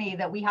dichotomy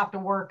that we have to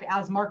work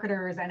as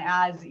marketers and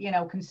as, you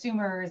know,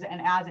 consumers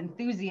and as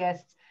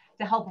enthusiasts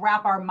to help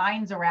wrap our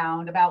minds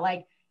around about,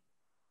 like,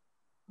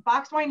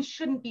 boxed wine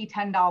shouldn't be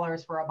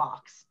 $10 for a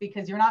box,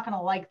 because you're not going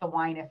to like the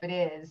wine if it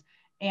is.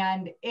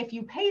 And if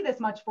you pay this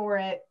much for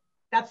it,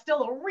 that's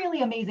still a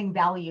really amazing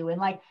value.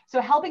 And like, so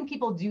helping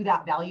people do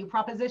that value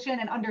proposition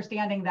and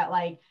understanding that,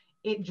 like,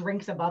 it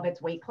drinks above its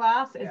weight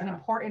class is an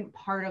important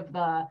part of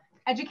the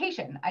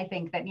education, I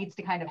think, that needs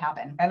to kind of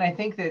happen. And I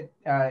think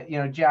that, you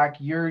know, Jack,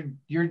 your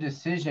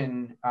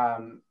decision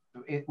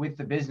with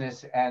the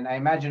business, and I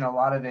imagine a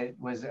lot of it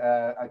was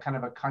a kind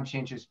of a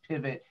conscientious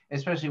pivot,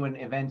 especially when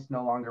events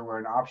no longer were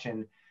an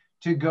option,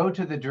 to go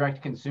to the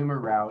direct consumer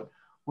route,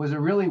 was a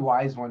really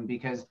wise one,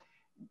 because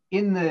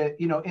in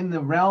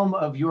the realm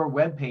of your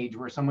webpage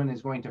where someone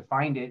is going to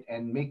find it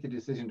and make the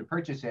decision to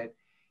purchase it,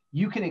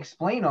 you can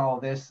explain all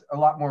of this a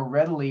lot more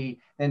readily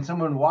than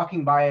someone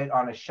walking by it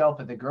on a shelf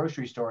at the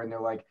grocery store and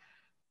they're like,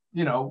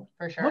 you know,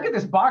 for sure, look at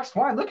this boxed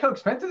wine, look how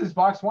expensive this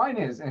boxed wine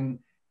is, and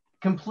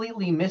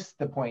completely miss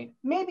the point.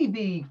 Maybe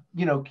be,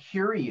 you know,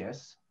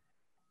 curious,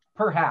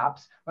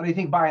 perhaps, but I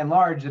think by and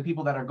large, the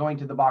people that are going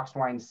to the boxed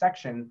wine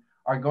section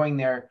are going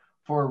there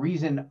for a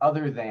reason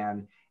other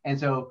than. And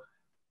so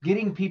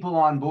getting people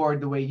on board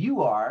the way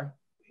you are,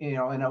 you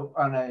know,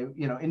 on a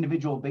you know,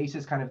 individual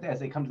basis, kind of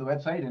as they come to the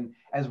website, and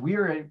as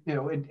we're, you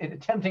know,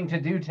 attempting to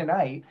do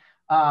tonight,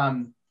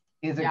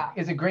 is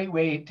a great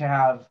way to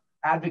have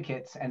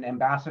advocates and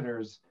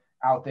ambassadors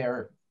out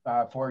there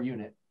for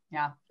Yoonit.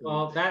 Yeah.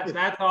 Well,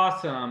 that's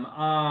awesome.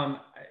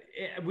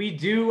 We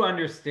do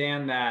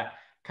understand that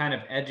kind of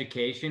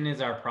education is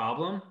our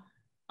problem.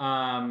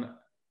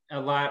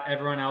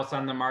 Everyone else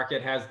on the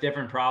market has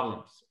different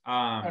problems.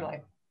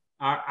 Totally.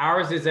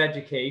 Ours is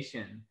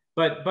education.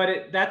 But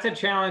that's a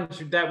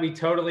challenge that we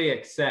totally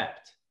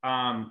accept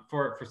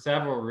for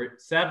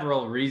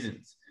several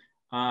reasons.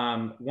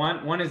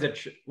 One is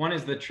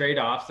the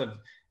trade-offs of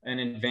and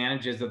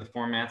advantages of the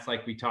formats,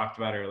 like we talked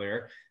about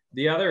earlier.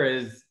 The other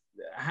is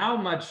how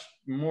much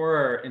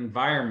more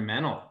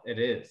environmental it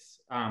is.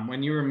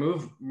 When you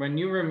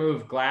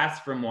remove glass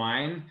from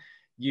wine,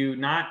 you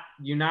not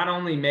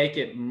only make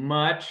it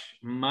much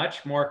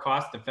more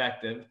cost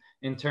effective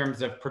in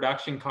terms of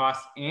production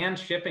costs and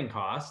shipping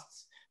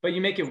costs, but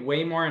you make it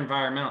way more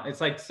environmental. It's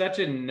like such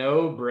a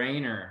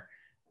no-brainer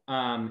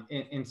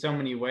in so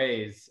many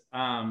ways.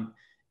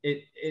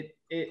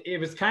 It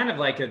was kind of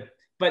like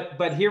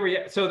but here we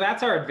are. So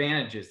that's our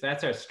advantages,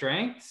 that's our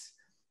strengths.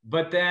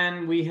 But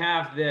then we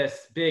have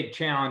this big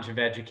challenge of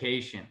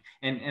education.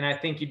 And I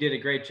think you did a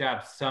great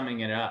job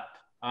summing it up,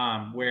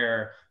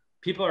 where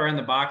people are in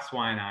the box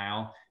wine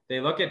aisle,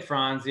 they look at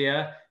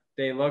Franzia,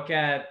 they look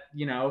at,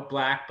 you know,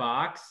 black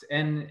box,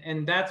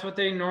 and that's what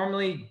they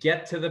normally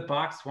get to the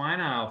box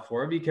wine aisle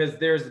for, because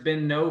there's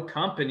been no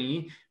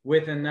company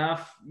with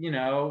enough, you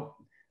know,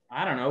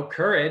 I don't know,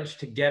 courage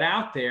to get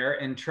out there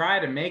and try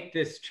to make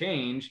this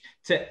change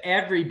to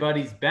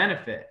everybody's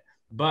benefit.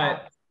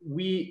 But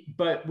we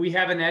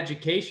have an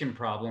education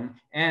problem,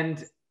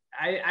 and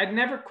I'd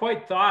never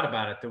quite thought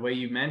about it the way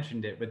you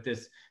mentioned it, with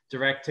this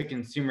direct to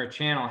consumer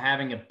channel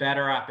having a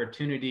better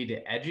opportunity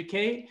to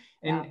educate.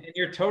 And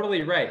you're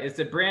totally right. It's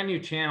a brand new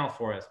channel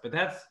for us, but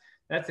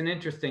that's an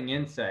interesting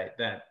insight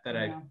that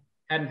I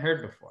hadn't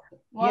heard before.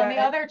 Well, and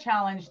the other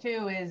challenge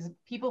too is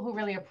people who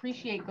really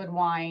appreciate good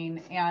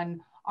wine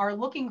and are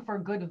looking for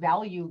good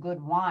value,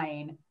 good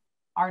wine,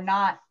 are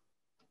not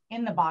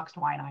in the boxed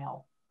wine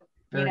aisle.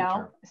 Very you know,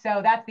 true.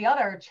 So that's the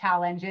other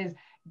challenge, is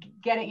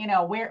getting, you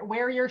know,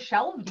 where you're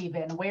shelved,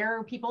 even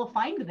where people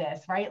find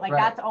this, right? Like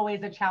that's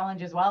always a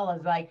challenge as well,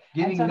 as like,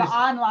 and so the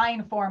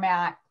online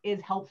format is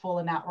helpful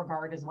in that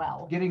regard as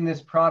well. Getting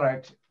this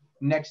product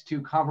next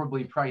to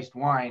comparably priced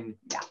wine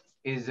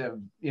is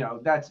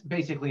that's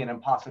basically an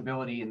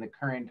impossibility in the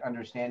current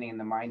understanding and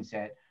the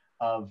mindset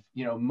of,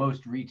 you know,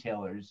 most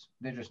retailers.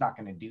 They're just not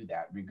going to do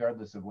that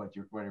regardless of what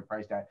you're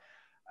priced at.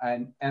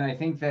 And I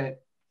think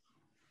that,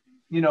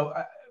 you know,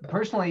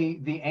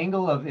 personally, the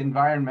angle of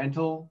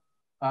environmental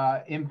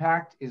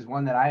impact is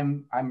one that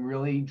I'm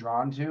really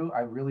drawn to. I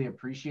really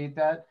appreciate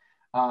that.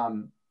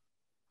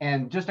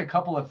 And just a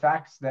couple of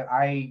facts that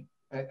I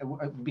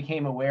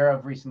became aware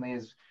of recently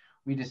is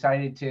we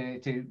decided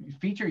to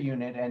feature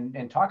Yoonit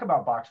and talk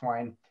about box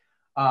wine.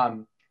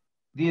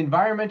 The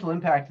environmental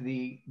impact,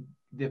 the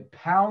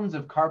pounds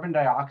of carbon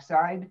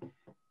dioxide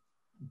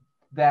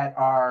that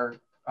are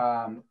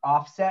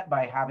offset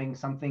by having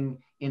something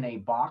in a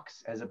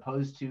box as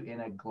opposed to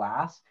in a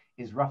glass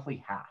is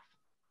roughly half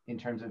in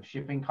terms of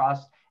shipping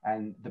costs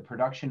and the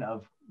production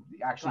of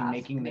actually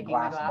making the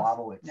glass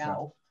bottle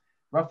itself,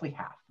 roughly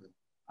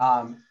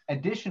half.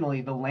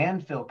 Additionally, the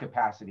landfill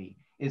capacity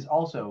is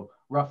also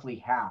roughly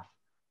half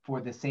for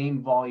the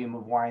same volume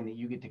of wine that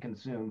you get to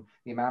consume,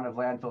 the amount of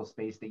landfill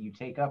space that you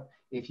take up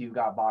if you've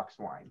got boxed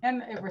wine.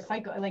 And it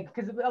recycle, like,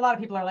 because a lot of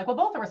people are like, well,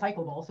 both are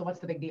recyclable, so what's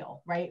the big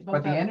deal, right?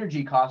 But the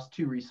energy cost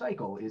to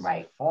recycle is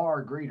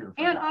far greater.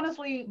 And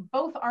honestly,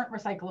 both aren't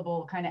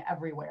recyclable kind of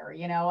everywhere,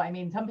 you know? I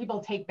mean, some people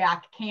take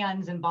back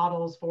cans and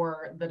bottles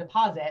for the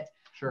deposit,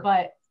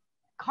 but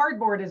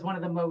cardboard is one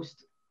of the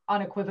most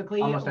unequivocally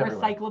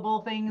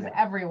recyclable things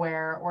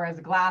everywhere, whereas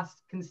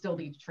glass can still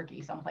be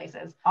tricky some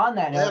places. On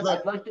that note,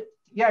 I'd like to,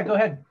 go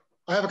ahead.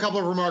 I have a couple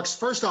of remarks.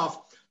 First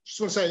off, just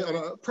want to say on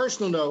a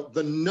personal note,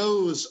 the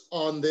nose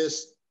on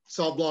this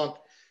Sauv Blanc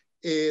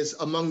is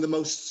among the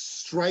most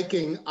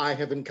striking I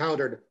have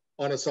encountered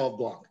on a Sauv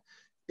Blanc.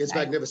 It's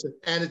magnificent,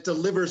 and it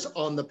delivers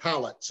on the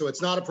palate. So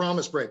it's not a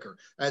promise breaker,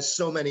 as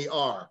so many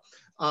are.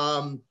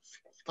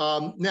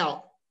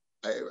 Now,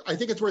 I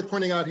think it's worth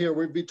pointing out here,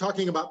 we'd be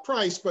talking about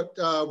price, but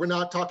we're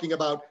not talking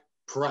about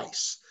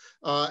price.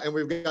 And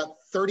we've got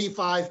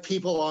 35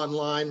 people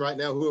online right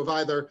now who have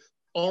either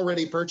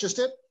already purchased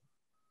it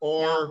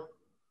or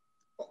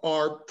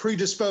are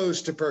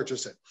predisposed to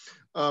purchase it,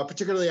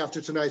 particularly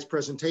after tonight's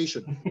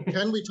presentation.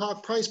 Can we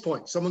talk price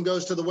point? Someone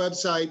goes to the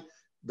website,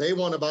 they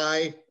want to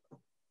buy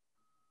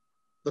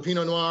the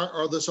Pinot Noir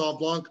or the Sauv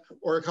Blanc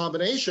or a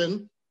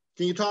combination.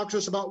 Can you talk to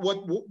us about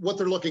what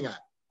they're looking at?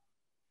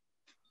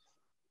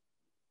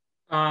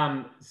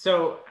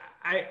 So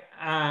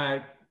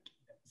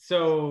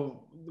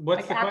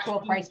what's like the actual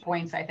question? price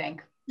points, I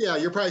think. Yeah,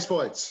 your price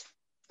points.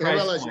 And I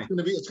realize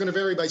it's going to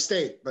vary by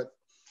state, but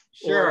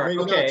sure, or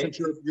maybe not, since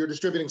you're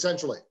distributing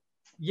centrally.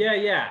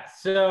 Yeah.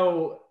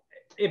 So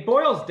it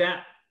boils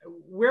down.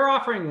 We're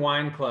offering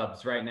wine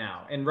clubs right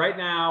now, and right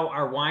now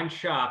our wine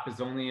shop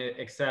is only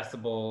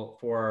accessible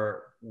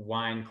for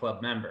wine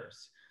club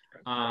members,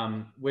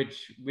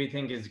 which we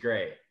think is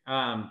great.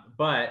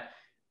 But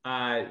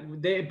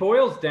it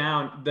boils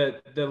down,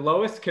 the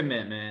lowest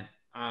commitment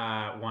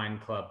wine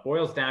club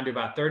boils down to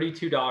about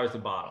 $32 a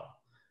bottle.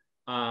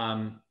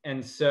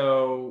 And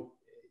so,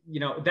 you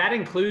know, that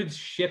includes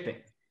shipping.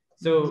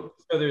 So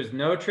there's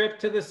no trip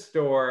to the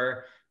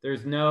store.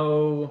 There's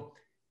no,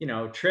 you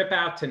know, trip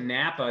out to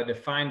Napa to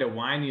find a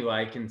wine you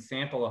like and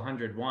sample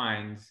 100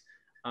 wines,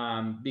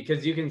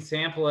 because you can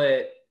sample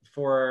it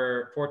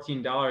for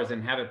 $14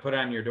 and have it put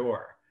on your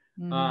door.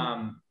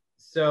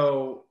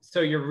 So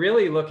you're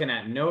really looking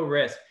at no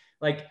risk.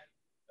 Like,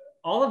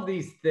 all of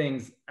these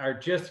things are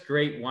just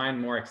great wine,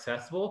 more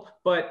accessible,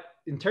 but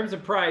in terms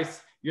of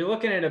price, you're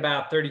looking at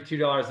about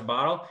 $32 a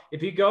bottle.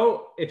 If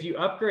you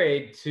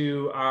upgrade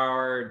to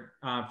our,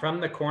 from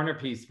the corner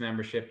piece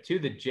membership to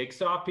the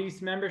jigsaw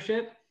piece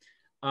membership,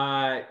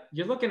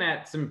 you're looking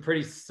at some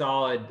pretty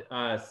solid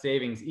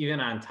savings, even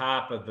on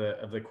top of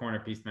the corner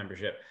piece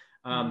membership.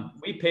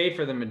 We pay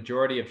for the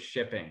majority of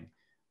shipping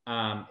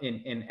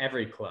in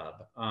every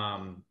club.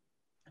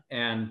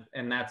 And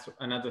that's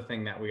another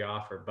thing that we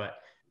offer, but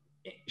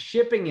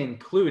shipping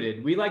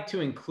included. We like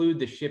to include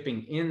the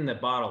shipping in the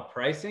bottle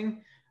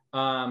pricing,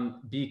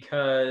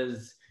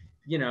 because,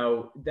 you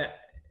know, that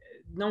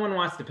no one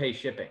wants to pay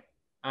shipping.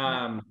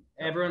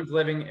 Everyone's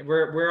living,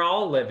 we're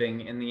all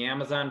living in the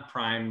Amazon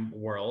Prime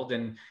world,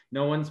 and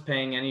no one's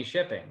paying any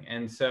shipping.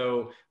 And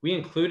so we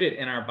include it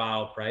in our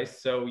bottle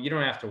price, so you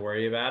don't have to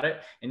worry about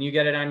it, and you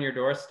get it on your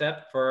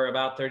doorstep for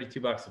about $32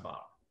 a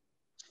bottle.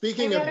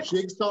 Speaking of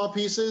jigsaw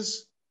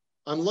pieces,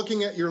 I'm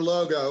looking at your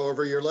logo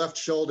over your left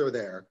shoulder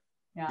there.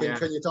 And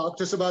can you talk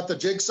to us about the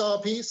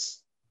jigsaw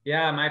piece?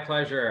 Yeah, my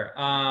pleasure.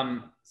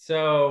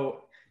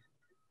 So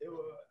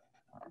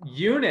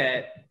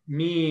unit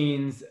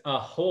means a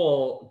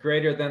whole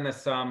greater than the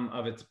sum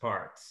of its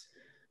parts.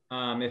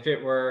 If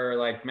it were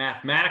like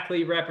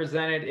mathematically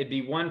represented, it'd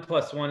be 1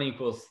 + 1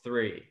 =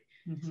 3.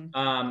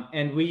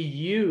 And we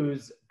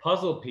use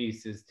puzzle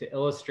pieces to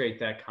illustrate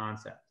that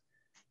concept.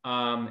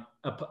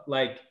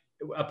 Like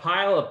a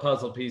pile of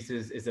puzzle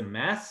pieces is a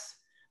mess,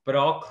 but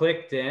all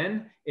clicked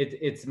in,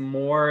 it's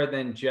more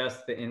than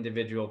just the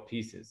individual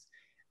pieces.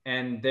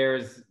 And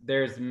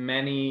there's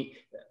many.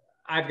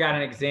 I've got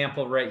an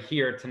example right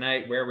here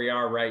tonight where we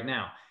are right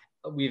now.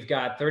 We've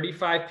got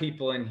 35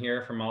 people in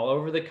here from all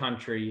over the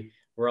country.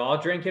 We're all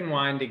drinking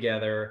wine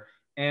together,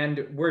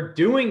 and we're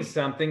doing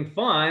something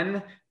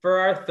fun for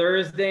our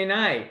Thursday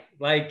night,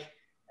 like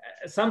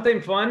something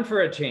fun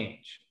for a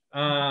change.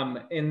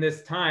 In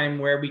this time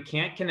where we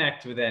can't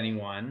connect with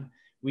anyone,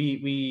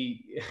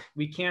 we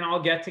can't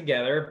all get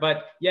together,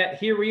 but yet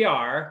here we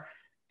are.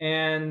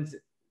 And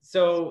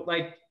so,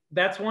 like,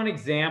 that's one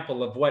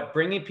example of what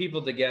bringing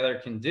people together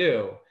can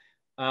do.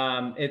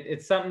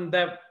 It's something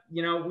that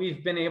you know,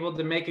 we've been able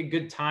to make a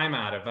good time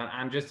out of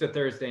on just a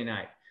Thursday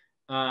night.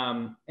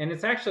 And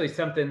it's actually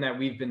something that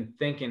we've been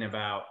thinking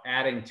about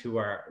adding to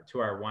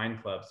our wine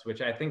clubs,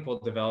 which I think will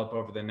develop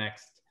over the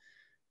next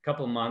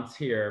couple months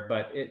here,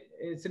 but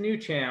it's a new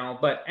channel.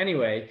 But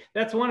anyway,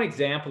 that's one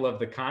example of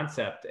the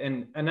concept.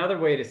 And another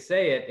way to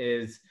say it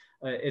is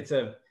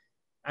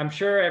I'm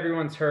sure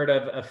everyone's heard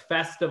of a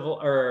festival,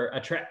 or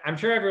I'm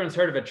sure everyone's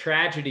heard of a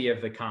tragedy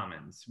of the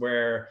commons,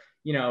 where,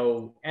 you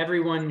know,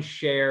 everyone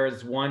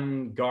shares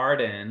one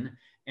garden,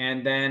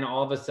 and then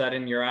all of a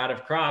sudden you're out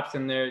of crops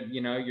and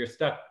you're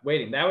stuck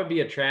waiting. That would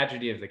be a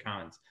tragedy of the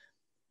commons.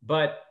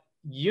 But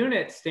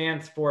Yoonit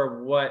stands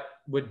for what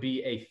would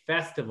be a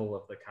festival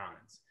of the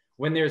commons.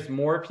 When there's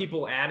more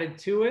people added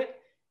to it,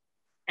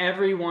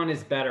 everyone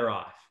is better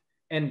off.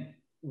 And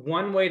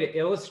one way to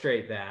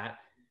illustrate that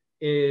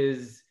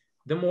is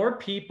the more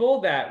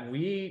people that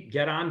we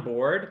get on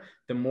board,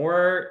 the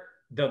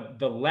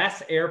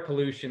less air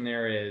pollution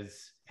there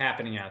is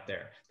happening out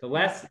there. The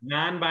less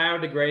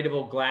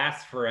non-biodegradable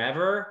glass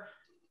forever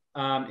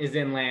is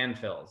in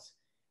landfills.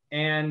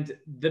 And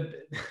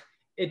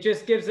it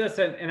just gives us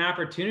an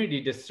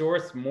opportunity to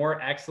source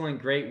more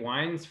excellent, great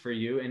wines for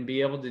you and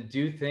be able to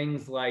do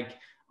things like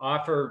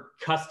offer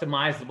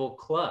customizable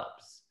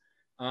clubs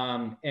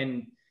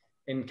and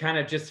kind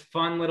of just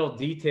fun little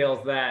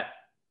details that,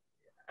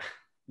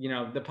 you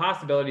know, the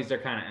possibilities are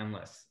kind of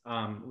endless,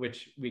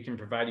 which we can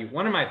provide you.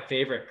 One of my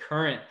favorite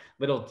current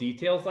little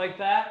details like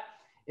that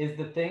is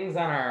the things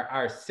on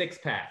our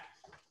 6-pack.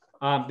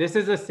 This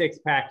is a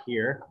 6-pack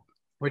here,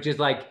 which is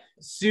like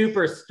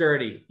super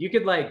sturdy. You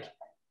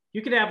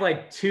could have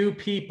like 2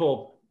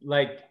 people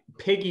like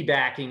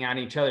piggybacking on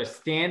each other,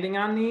 standing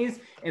on these,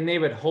 and they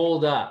would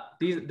hold up.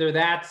 They're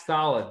that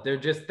solid. They're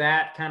just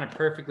that kind of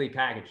perfectly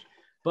packaged.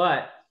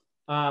 But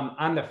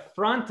on the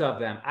front of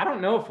them, I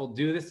don't know if we'll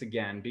do this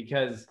again,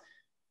 because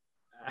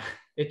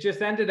it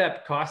just ended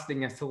up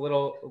costing us a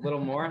little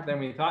more than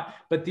we thought.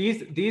 But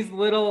these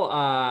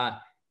little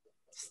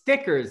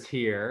stickers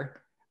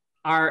here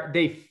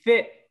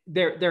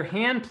they're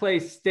hand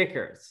placed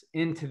stickers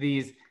into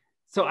these.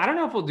 So I don't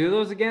know if we'll do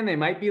those again. They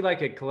might be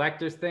like a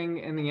collector's thing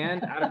in the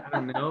end. I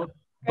don't know.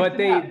 But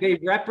they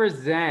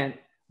represent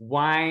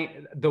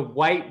the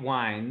white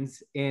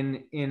wines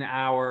in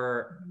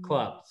our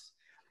clubs.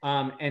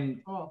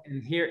 And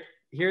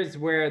here's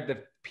where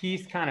the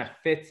piece kind of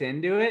fits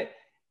into it.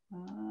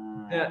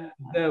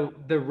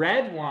 The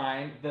red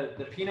wine,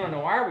 the Pinot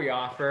Noir we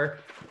offer,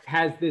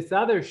 has this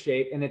other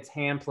shape, and it's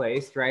hand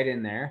placed right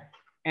in there.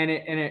 And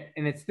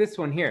it's this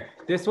one here.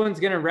 This one's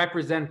going to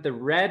represent the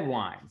red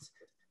wines.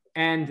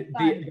 And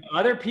the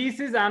other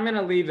pieces, I'm going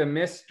to leave a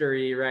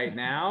mystery right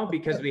now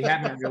because we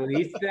haven't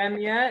released them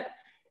yet.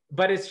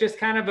 But it's just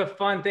kind of a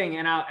fun thing,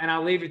 and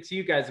I'll leave it to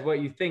you guys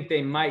what you think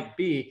they might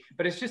be.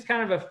 But it's just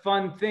kind of a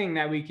fun thing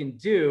that we can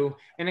do,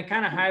 and it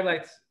kind of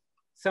highlights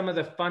some of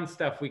the fun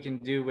stuff we can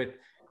do with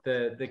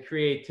the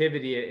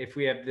creativity if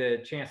we have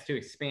the chance to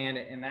expand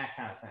it and that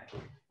kind of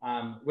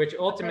thing, which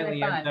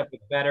ultimately ends up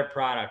with better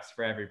products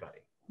for everybody.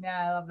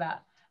 Yeah, I love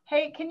that.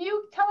 Hey, can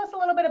you tell us a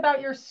little bit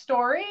about your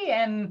story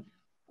and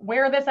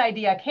where this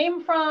idea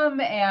came from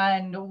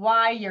and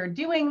why you're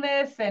doing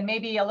this, and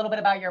maybe a little bit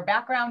about your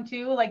background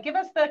too? Like, give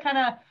us the kind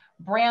of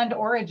brand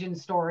origin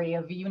story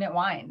of Yoonit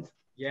Wines.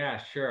 Yeah,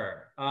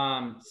 sure.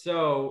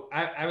 So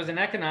I was an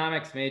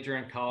economics major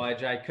in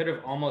college. I could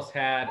have almost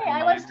had. Hey,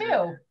 I was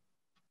too.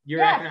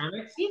 You're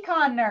economics?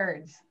 Econ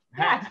nerds.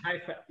 Yes.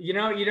 You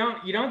know, you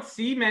don't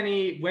see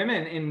many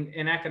women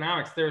in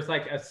economics. There's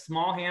like a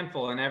small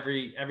handful in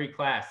every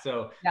class.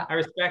 So yeah. I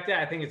respect that.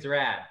 I think it's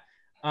rad.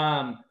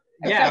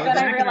 Yeah. Then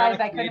I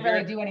realized I couldn't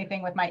really do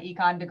anything with my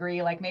econ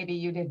degree, like maybe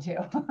you did too.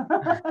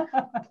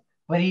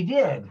 But he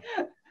did.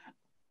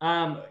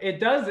 It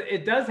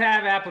does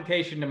have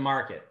application to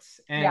markets.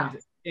 And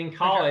in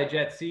college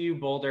at CU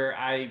Boulder,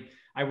 I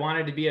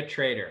wanted to be a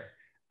trader.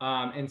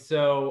 And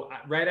so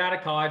right out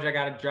of college, I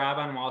got a job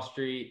on Wall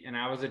Street, and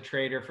I was a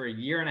trader for 1.5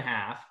 years.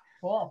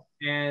 Cool.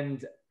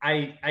 And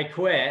I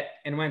quit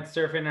and went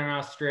surfing in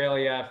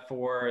Australia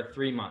for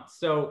 3 months.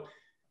 So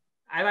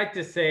I like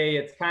to say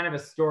it's kind of a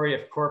story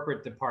of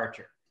corporate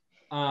departure.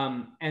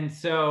 And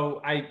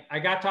so I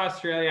got to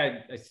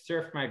Australia, I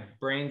surfed my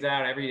brains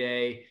out every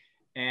day.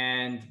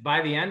 And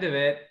by the end of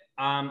it,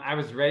 I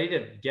was ready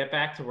to get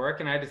back to work,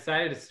 and I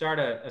decided to start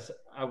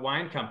a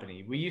wine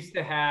company. We used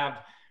to have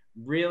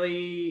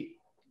really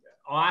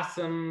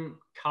awesome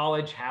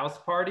college house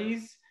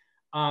parties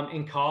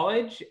in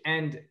college,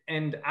 and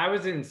I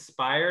was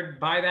inspired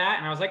by that,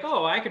 and I was like,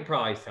 oh, I could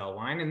probably sell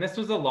wine. And this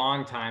was a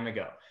long time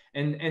ago,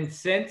 and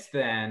since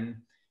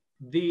then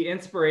the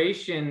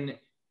inspiration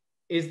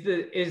is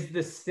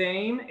the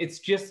same. It's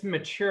just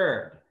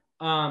matured.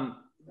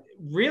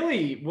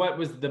 Really, what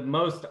was the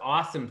most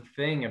awesome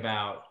thing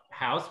about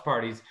house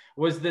parties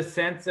was the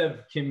sense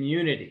of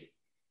community.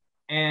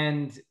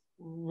 And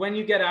when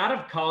you get out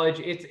of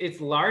college,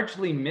 it's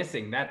largely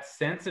missing that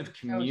sense of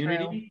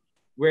community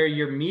where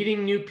you're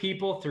meeting new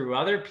people through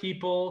other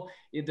people.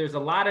 There's a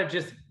lot of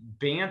just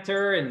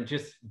banter and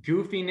just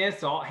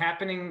goofiness all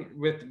happening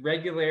with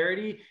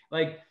regularity.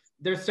 Like,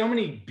 there's so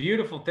many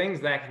beautiful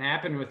things that can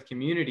happen with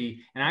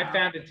community. And I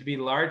found it to be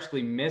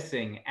largely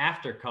missing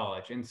after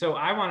college. And so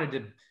I wanted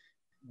to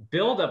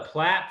build a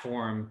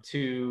platform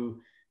to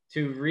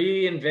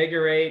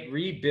reinvigorate,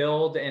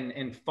 rebuild,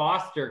 and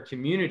foster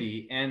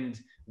community. And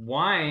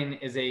wine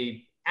is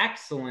a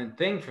excellent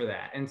thing for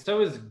that. And so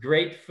is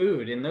great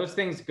food. And those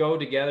things go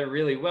together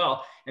really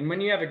well. And when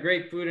you have a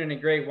great food and a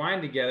great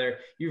wine together,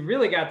 you've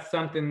really got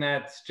something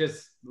that's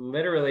just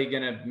literally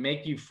going to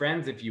make you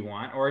friends if you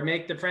want, or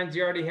make the friends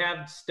you already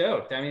have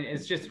stoked. I mean,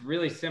 it's just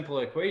really simple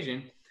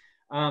equation.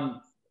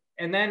 And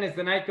then as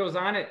the night goes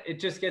on, it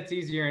just gets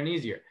easier and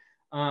easier.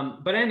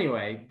 But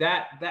anyway,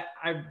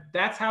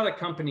 that's how the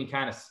company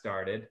kind of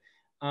started.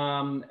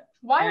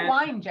 Why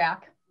wine,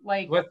 Jack?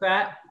 Like, what's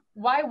that?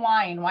 Why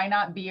wine? Why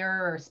not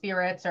beer or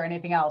spirits or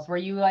anything else? Were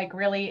you like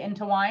really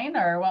into wine,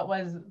 or what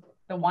was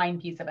the wine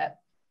piece of it?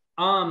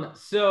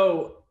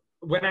 So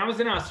when I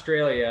was in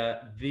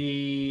Australia,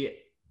 the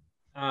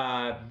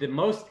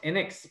most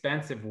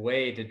inexpensive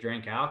way to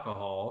drink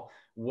alcohol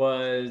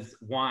was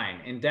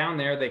wine. And down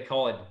there, they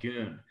call it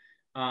goon.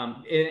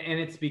 And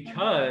it's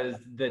because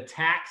the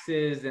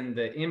taxes and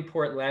the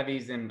import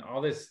levies and all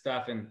this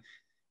stuff, and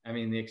I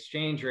mean, the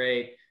exchange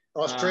rate.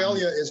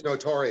 Australia is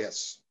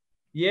notorious.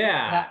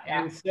 Yeah.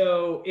 And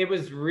so it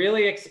was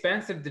really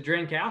expensive to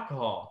drink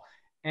alcohol.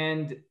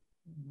 And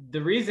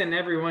the reason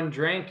everyone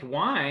drank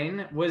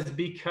wine was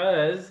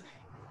because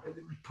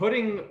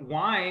putting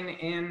wine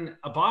in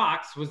a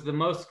box was the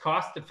most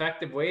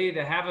cost-effective way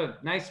to have a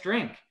nice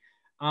drink.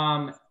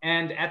 And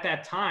at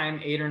that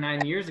time, 8 or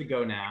 9 years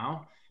ago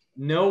now,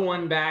 no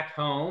one back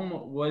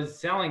home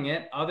was selling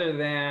it other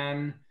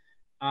than,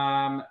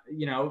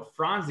 you know,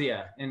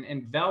 Franzia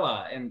and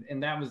Vella.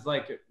 And that was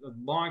like a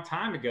long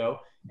time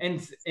ago.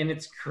 And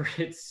it's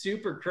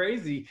super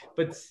crazy,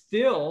 but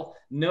still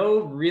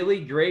no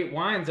really great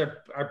wines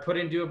are put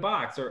into a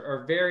box,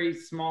 or very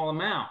small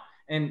amount.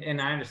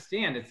 And I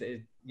understand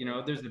you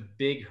know, there's a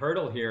big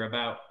hurdle here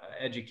about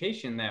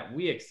education that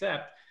we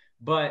accept,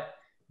 but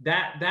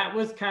that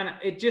was kind of,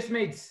 it just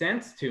made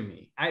sense to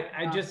me.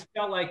 I just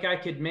felt like I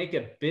could make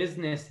a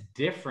business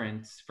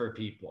difference for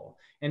people.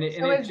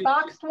 So is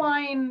boxed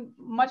wine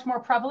much more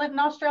prevalent in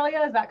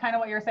Australia? Is that kind of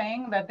what you're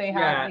saying, that they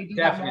do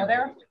that more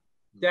there?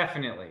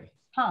 Definitely.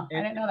 Huh, I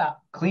didn't know that.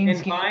 Clean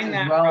skins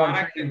as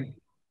well.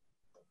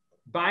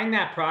 Buying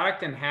that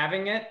product and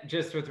having it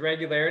just with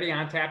regularity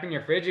on tap in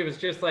your fridge, it was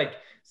just like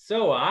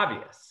so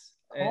obvious.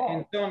 Cool.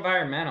 and so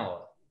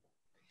environmental.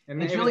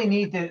 And it's really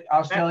neat that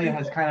Australia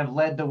has kind of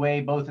led the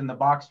way both in the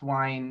boxed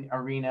wine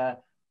arena,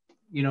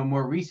 you know,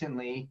 more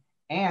recently,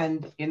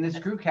 and in the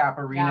screw cap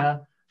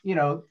arena, you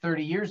know,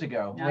 30 years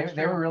ago.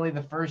 They were really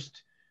the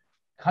first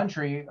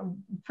country,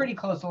 pretty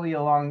closely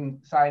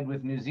alongside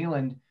with New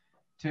Zealand,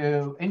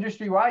 to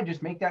industry-wide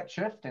just make that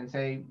shift and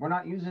say, we're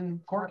not using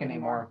cork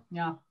anymore.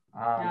 Yeah.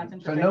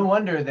 So no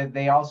wonder that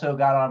they also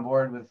got on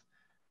board with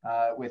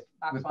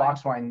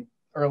boxed wine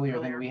earlier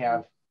than we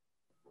have.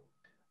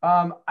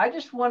 I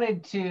just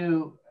wanted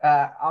to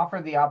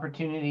offer the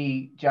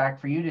opportunity,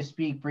 Jack, for you to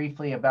speak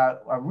briefly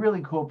about a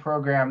really cool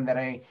program that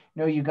I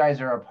know you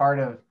guys are a part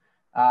of,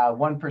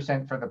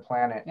 1% for the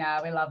Planet.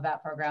 Yeah, we love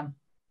that program.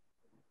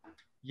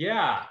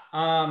 Yeah.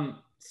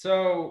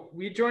 So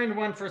we joined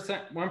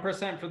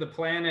 1% for the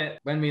Planet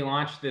when we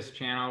launched this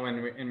channel,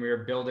 and we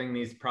were building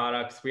these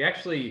products. We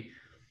actually,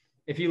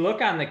 if you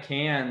look on the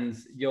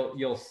cans,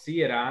 you'll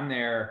see it on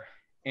there.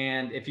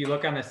 And if you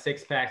look on the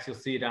 6-packs, you'll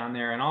see it on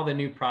there, and all the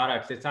new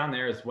products, it's on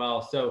there as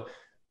well. So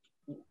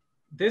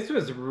this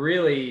was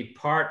really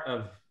part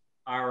of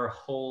our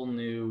whole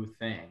new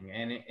thing.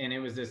 And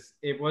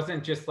it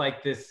wasn't just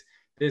like this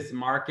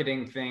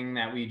marketing thing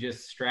that we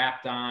just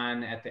strapped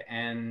on at the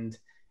end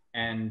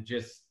and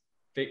just,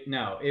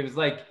 no, it was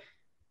like,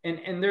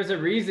 and there's a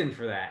reason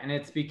for that. And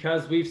it's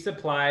because we've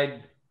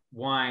supplied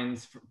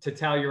wines to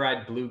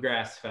Telluride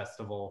Bluegrass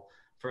Festival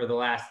for the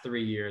last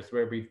 3 years,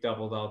 where we've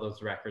doubled all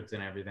those records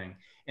and everything.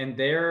 And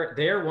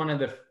they're one of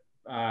the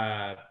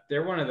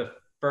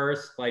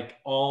first like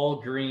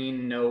all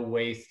green, no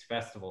waste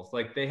festivals.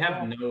 Like they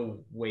have no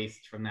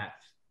waste from that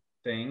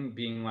thing,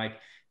 being like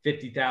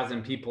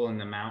 50,000 people in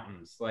the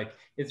mountains. Like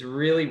it's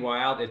really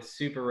wild. It's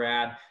super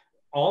rad.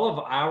 All of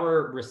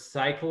our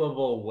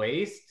recyclable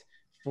waste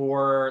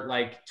for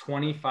like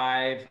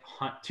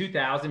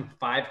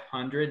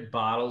 2,500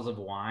 bottles of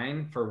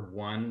wine for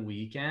one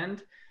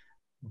weekend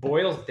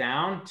boils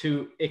down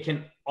to,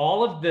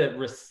 all of the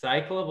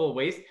recyclable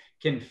waste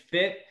can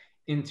fit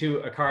into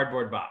a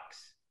cardboard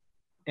box.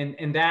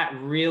 And that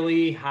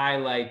really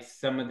highlights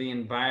some of the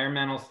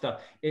environmental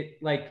stuff.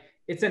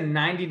 It's a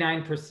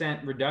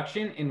 99%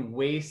 reduction in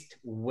waste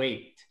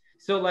weight.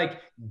 So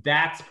like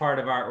that's part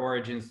of our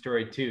origin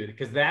story too,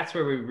 because that's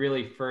where we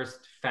really first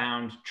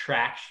found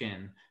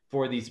traction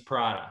for these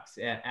products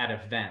at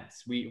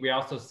events. We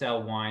also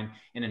sell wine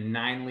in a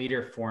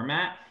 9-liter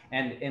format,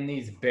 and in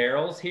these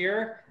barrels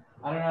here,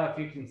 I don't know if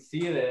you can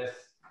see this,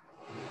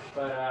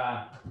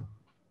 but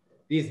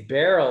these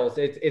barrels,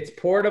 it's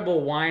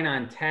portable wine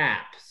on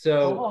tap.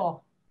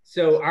 So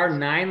so our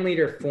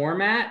 9-liter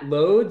format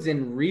loads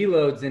and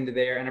reloads into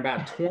there in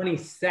about 20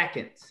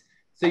 seconds.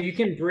 So you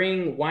can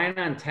bring wine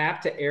on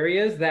tap to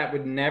areas that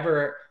would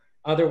never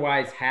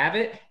otherwise have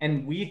it.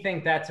 And we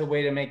think that's a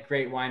way to make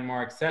great wine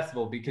more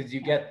accessible, because you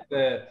get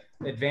the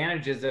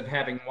advantages of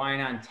having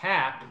wine on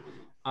tap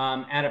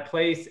at a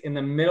place in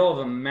the middle of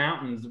the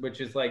mountains,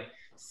 which is like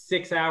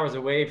 6 hours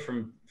away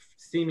from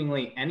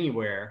seemingly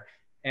anywhere.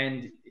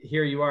 And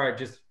here you are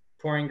just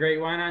pouring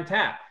great wine on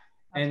tap.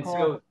 And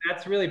so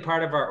that's really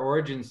part of our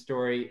origin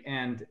story,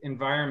 and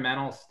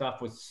environmental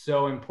stuff was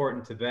so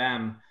important to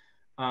them.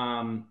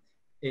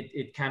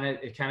 It kind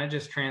of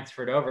just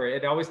transferred over.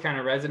 It always kind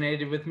of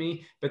resonated with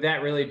me, but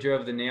that really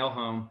drove the nail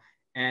home.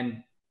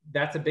 And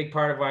that's a big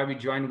part of why we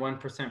joined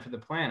 1% for the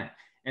Planet.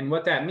 And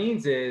what that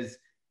means is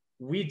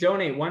we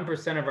donate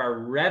 1% of our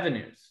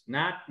revenues,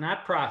 not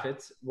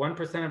profits,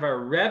 1% of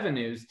our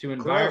revenues to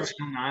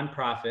environmental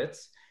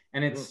nonprofits,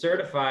 and it's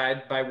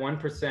certified by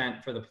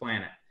 1% for the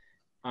Planet.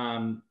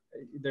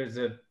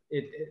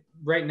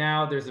 Right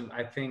now there's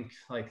I think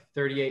like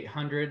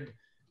 3,800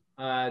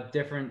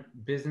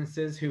 different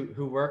businesses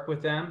who work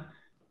with them.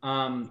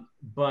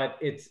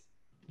 But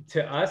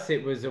to us,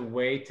 it was a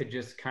way to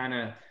just kind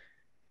of,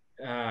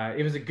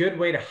 it was a good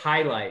way to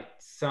highlight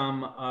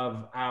some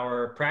of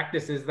our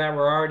practices that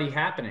were already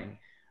happening,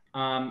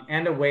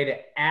 and a way to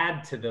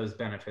add to those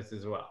benefits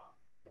as well.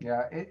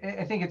 Yeah,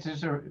 I think it's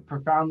just a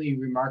profoundly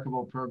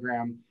remarkable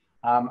program.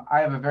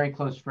 I have a very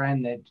close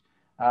friend that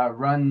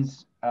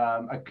runs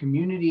a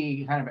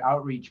community kind of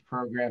outreach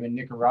program in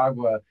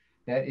Nicaragua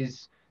that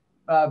is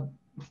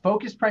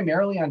focused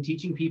primarily on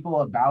teaching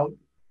people about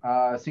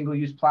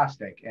single-use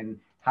plastic and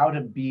how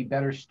to be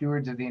better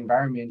stewards of the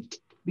environment,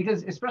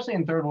 because especially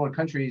in third world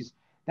countries,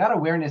 that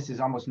awareness is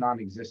almost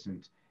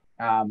non-existent.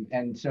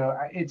 And so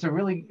it's a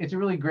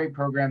really great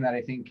program that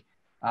I think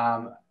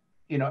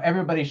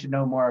everybody should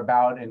know more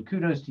about. And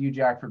kudos to you,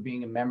 Jack, for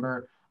being a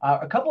member.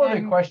 A couple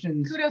other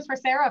questions. Kudos for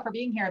Sarah for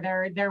being here.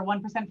 They're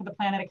 1% for the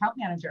Planet account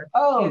manager.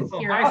 Hi,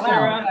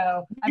 Sarah.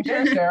 So I'm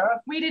sure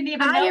Sarah. We didn't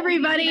even Hi, know,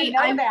 everybody.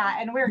 know that,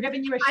 and we're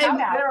giving you a shout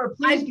out. Sarah,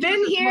 please I've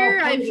been here.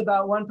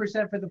 About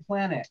 1% for the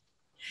Planet.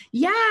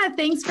 Yeah,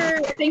 thanks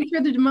for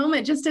the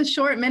moment. Just a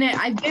short minute.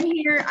 I've been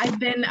here. I've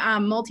been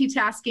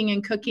multitasking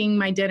and cooking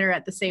my dinner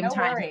at the same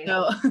time. Worries.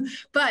 So,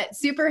 but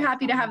super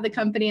happy to have the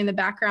company in the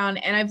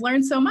background, and I've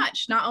learned so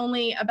much. Not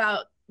only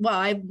about, well,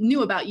 I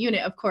knew about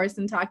Yoonit, of course,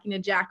 and talking to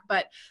Jack,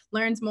 but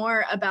learns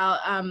more about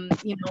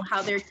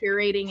how they're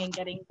curating and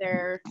getting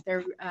their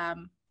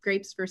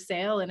grapes for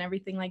sale and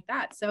everything like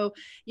that. So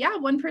yeah,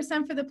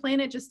 1% for the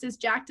Planet, just as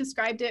Jack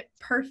described it.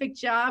 Perfect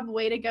job.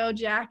 Way to go,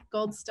 Jack.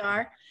 Gold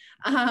star.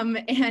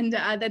 And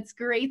that's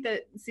great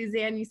that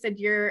Suzanne, you said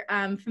you're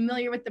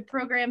familiar with the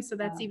program, so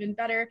that's even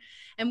better.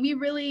 And we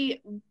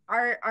really,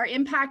 our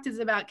impact is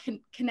about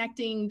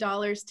connecting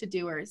dollars to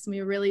doers.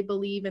 We really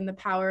believe in the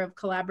power of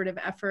collaborative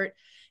effort.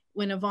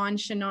 When Yvonne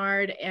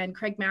Chenard and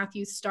Craig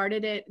Matthews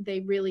started it,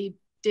 they really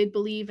did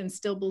believe and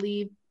still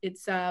believe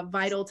it's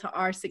vital to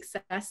our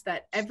success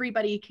that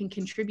everybody can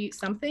contribute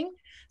something.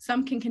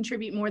 Some can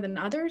contribute more than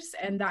others,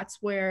 and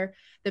that's where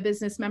the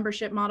business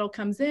membership model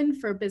comes in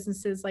for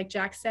businesses, like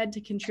Jack said, to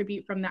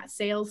contribute from that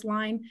sales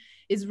line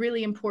is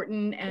really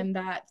important. And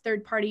that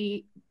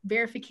third-party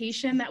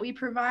verification that we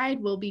provide,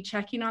 we'll be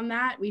checking on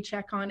that. We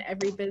check on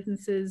every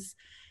business's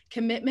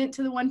commitment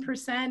to the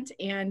 1%,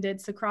 and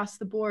it's across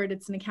the board.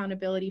 It's an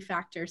accountability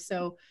factor.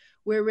 So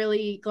we're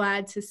really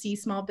glad to see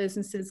small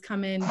businesses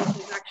come in,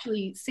 because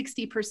actually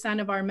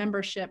 60% of our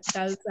membership,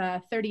 those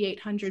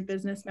 3,800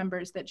 business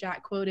members that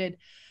Jack quoted,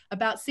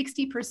 about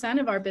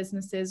 60% of our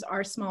businesses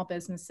are small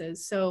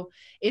businesses. So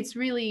it's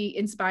really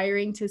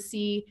inspiring to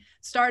see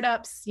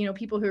startups,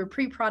 people who are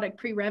pre-product,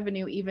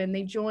 pre-revenue even,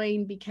 they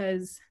join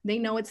because they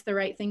know it's the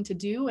right thing to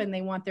do and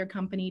they want their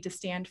company to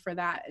stand for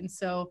that. And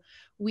so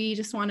we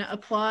just want to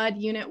applaud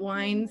Yoonit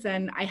Wines,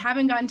 and I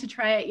haven't gotten to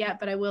try it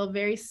yet, but I will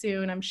very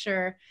soon, I'm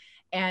sure.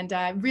 And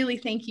really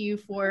thank you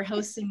for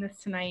hosting this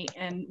tonight,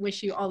 and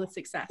wish you all the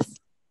success.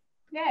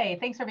 Yay,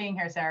 thanks for being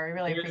here, Sarah. We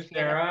really appreciate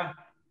Sarah.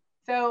 it.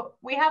 So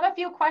we have a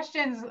few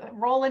questions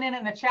rolling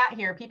in the chat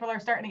here. People are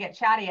starting to get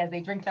chatty as they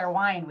drink their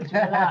wine, which we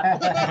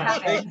love.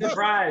 Big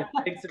surprise.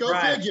 Big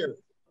surprise. Go figure.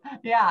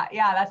 Yeah,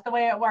 that's the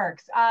way it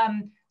works.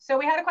 So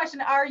we had a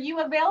question. Are you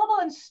available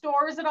in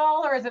stores at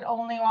all, or is it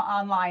only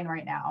online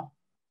right now?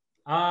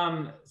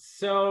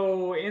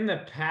 So in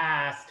the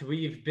past,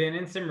 we've been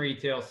in some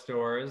retail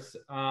stores,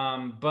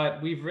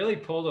 but we've really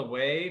pulled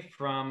away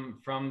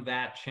from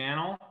that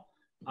channel.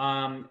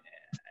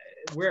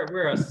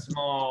 We're a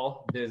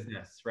small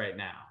business right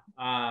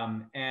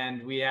now,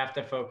 and we have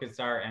to focus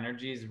our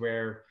energies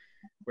where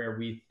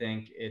we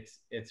think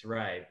it's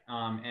right.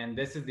 And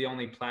this is the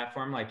only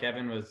platform, like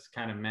Evan was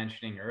kind of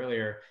mentioning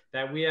earlier,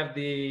 that we have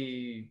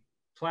the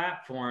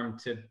platform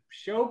to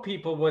show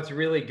people what's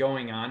really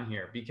going on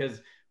here.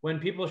 Because when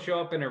people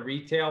show up in a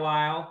retail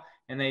aisle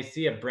and they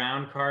see a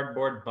brown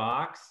cardboard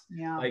box,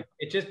 like,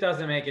 it just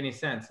doesn't make any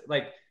sense.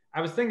 Like,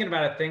 I was thinking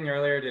about a thing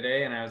earlier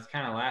today, and I was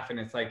kind of laughing.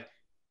 It's like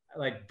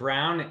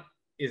brown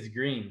is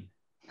green.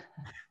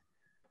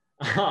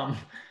 But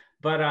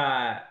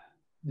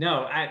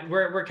no,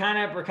 we're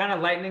kind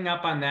of lightening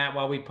up on that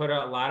while we put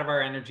a lot of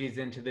our energies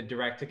into the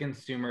direct to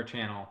consumer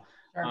channel.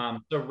 Sure.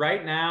 So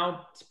right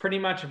now it's pretty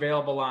much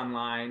available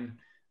online.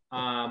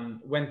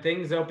 When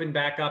things open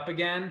back up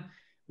again,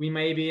 we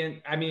may be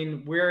in, I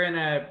mean, we're in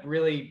a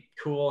really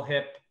cool,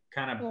 hip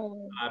kind of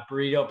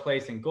burrito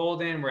place in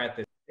Golden. We're at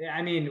the,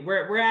 I mean,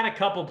 we're at a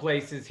couple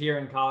places here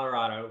in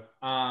Colorado.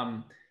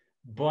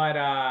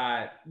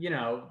 But you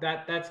know,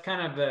 that's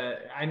kind of the,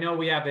 I know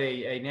we have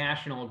a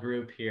national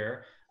group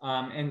here.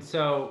 And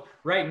so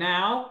right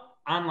now,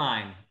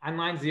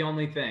 online's the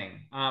only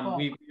thing. Cool.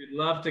 We'd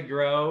love to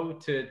grow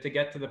to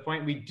get to the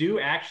point. We do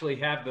actually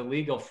have the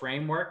legal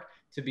framework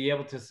to be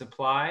able to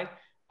supply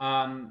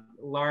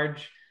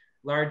large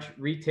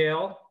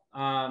retail.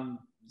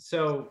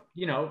 So,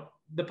 you know,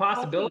 the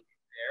possibility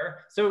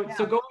there. So Yeah.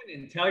 so go in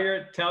and tell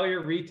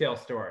your retail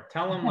store,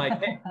 tell them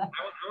like, hey, I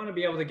want to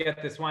be able to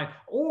get this wine.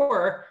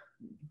 Or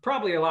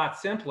probably a lot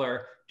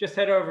simpler, just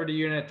head over to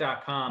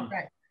yoonit.com.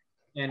 Right.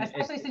 And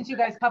especially since you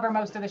guys cover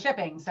most of the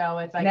shipping, so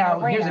it's like now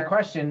no here's a brainer.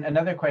 question,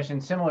 another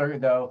question similar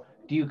though.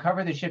 Do you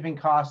cover the shipping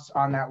costs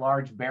on that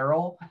large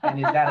barrel, and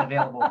is that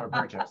available for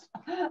purchase?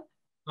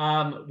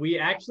 We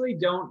actually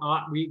don't.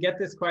 We get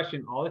this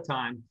question all the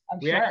time.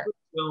 We sure. actually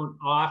don't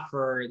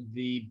offer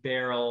the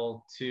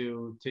barrel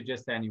to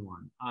just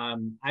anyone.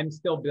 I'm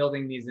still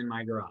building these in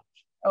my garage.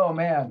 Oh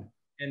man.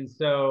 And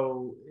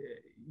so,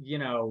 you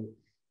know,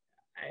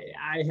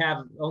 I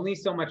have only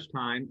so much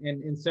time,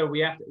 and so we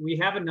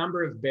have a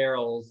number of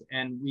barrels,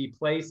 and we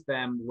place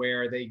them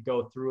where they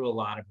go through a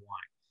lot of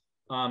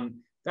wine.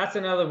 That's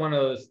another one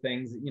of those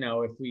things. You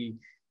know, if we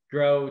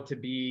grow to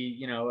be,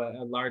 you know,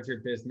 a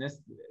larger business,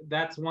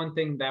 that's one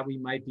thing that we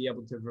might be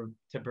able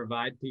to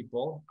provide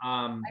people.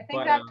 I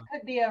think that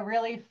could be a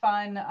really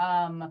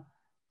fun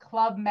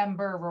club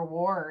member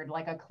reward,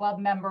 like a club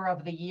member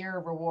of the year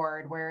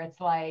reward, where it's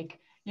like,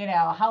 you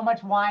know, how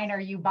much wine are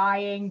you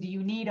buying? Do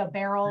you need a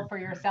barrel for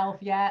yourself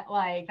yet?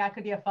 Like that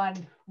could be a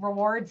fun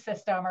reward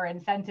system or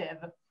incentive.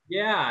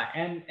 Yeah,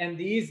 and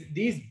these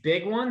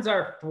big ones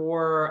are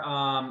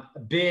for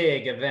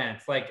big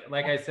events, like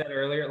I said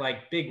earlier,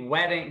 like big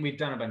wedding. We've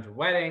done a bunch of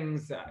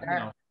weddings, Sure. you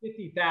know,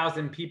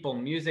 50,000 people,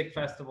 music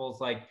festivals,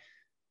 like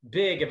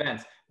big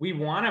events. We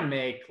want to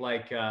make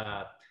like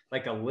a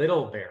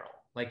little barrel,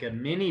 like a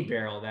mini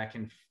barrel that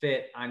can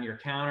fit on your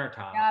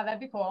countertop. Yeah, that'd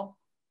be cool.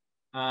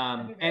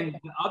 And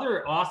the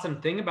other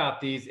awesome thing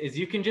about these is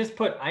you can just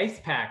put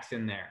ice packs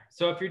in there.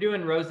 So if you're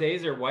doing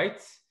rosés or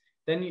whites,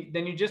 then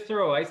you just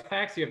throw ice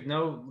packs. You have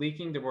no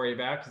leaking to worry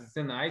about because it's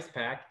in the ice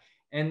pack.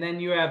 And then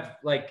you have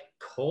like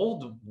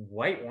cold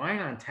white wine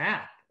on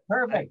tap.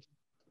 Perfect.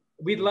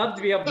 We'd love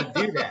to be able to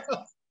do that.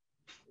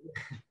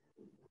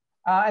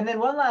 And then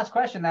one last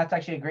question. That's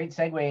actually a great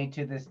segue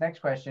to this next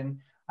question.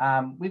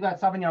 We've got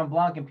Sauvignon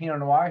Blanc and Pinot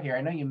Noir here.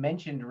 I know you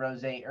mentioned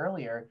rosé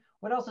earlier.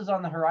 What else is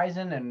on the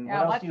horizon, and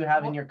what else do you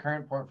have in your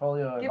current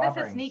portfolio of Give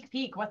offerings? us a sneak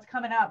peek. What's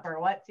coming up, or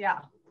what's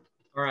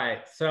All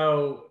right.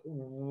 So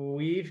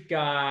we've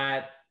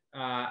got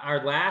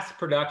our last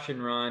production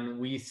run.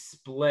 We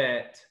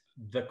split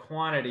the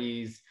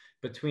quantities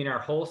between our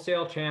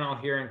wholesale channel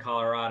here in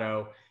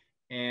Colorado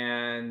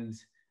and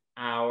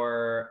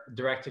our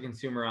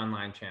direct-to-consumer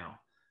online channel.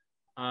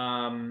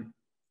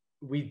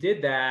 We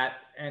did that,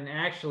 and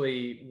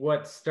actually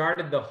what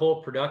started the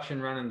whole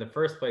production run in the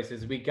first place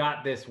is we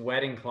got this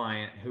wedding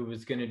client who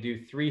was going to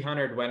do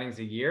 300 weddings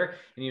a year,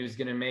 and he was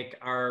going to make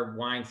our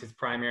wines his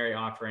primary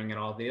offering at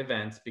all the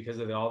events because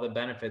of all the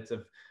benefits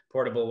of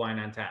portable wine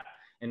on tap.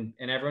 And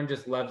everyone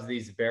just loves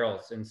these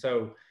barrels. And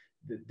so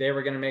they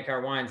were going to make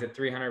our wines at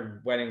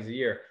 300 weddings a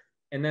year.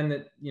 And then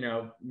the, you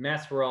know,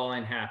 mess we're all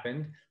in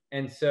happened.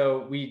 And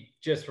so we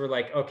just were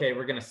like, okay,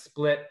 we're going to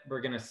split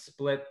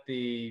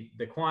the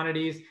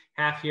quantities,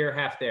 half here,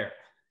 half there.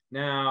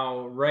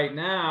 Now, right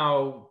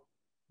now,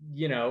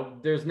 you know,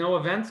 there's no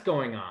events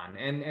going on,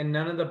 and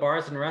none of the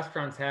bars and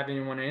restaurants have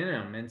anyone in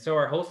them. And so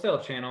our wholesale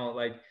channel,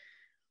 like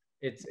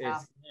it's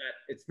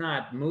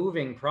not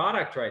moving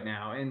product right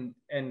now.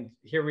 And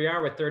here we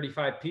are with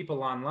 35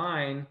 people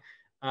online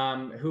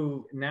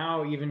who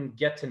now even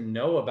get to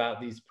know about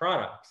these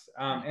products.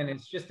 And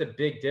it's just a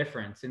big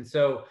difference. And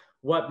so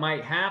what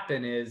might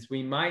happen is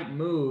we might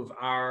move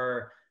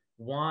our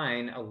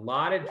wine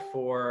allotted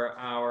for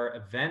our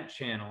event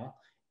channel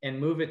and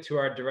move it to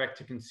our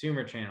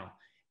direct-to-consumer channel.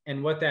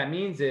 And what that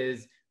means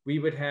is we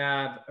would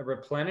have a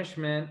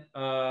replenishment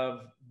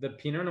of the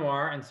Pinot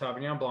Noir and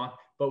Sauvignon Blanc,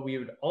 but we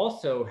would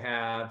also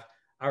have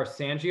our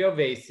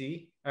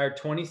Sangiovese, our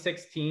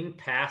 2016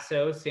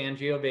 Paso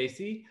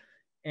Sangiovese,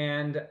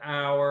 and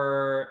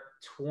our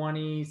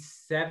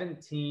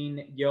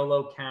 2017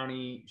 Yolo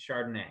County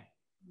Chardonnay.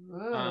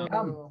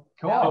 Cool.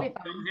 We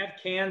don't have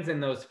cans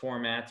in those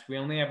formats. We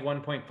only have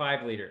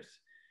 1.5 liters.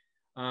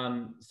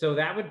 So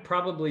that would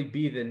probably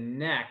be the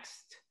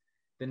next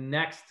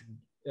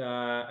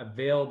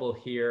available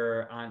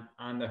here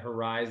on the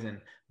horizon.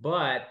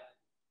 But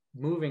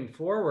moving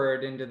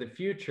forward into the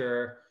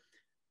future,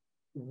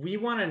 we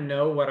want to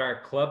know what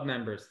our club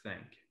members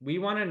think. We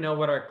want to know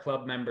what our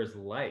club members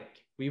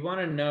like. We want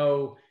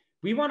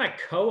to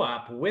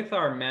co-op with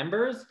our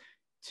members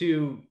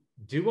to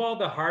do all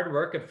the hard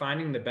work of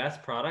finding the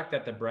best product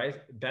at the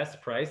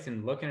best price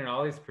and looking at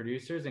all these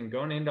producers and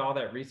going into all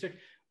that research.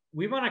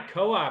 We want to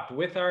co-op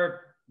with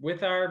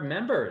our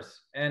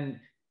members and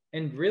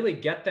really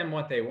get them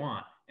what they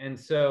want. And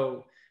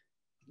so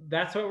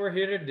that's what we're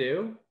here to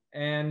do.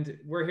 And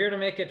we're here to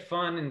make it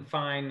fun and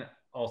fine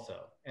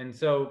also. And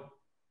so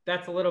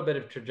that's a little bit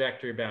of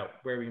trajectory about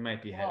where we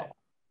might be headed.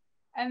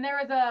 And there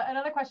was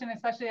another question,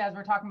 especially as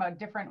we're talking about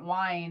different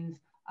wines.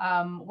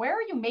 Where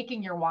are you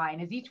making your wine?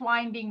 Is each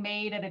wine being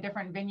made at a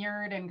different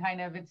vineyard and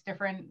kind of it's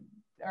different,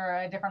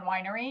 or a different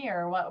winery,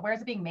 or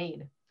where's it being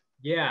made?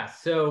 Yeah,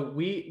 so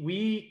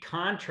we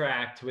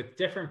contract with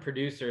different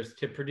producers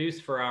to produce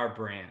for our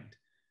brand.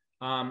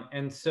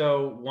 And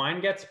so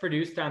wine gets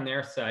produced on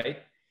their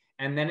site,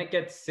 and then it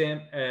gets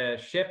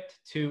shipped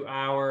to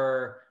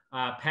our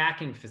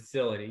packing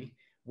facility,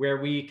 where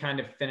we kind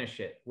of finish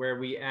it, where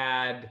we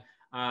add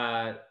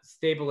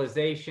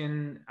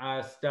stabilization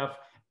stuff.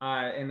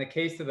 In the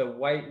case of the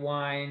white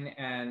wine,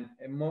 and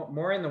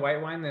more in the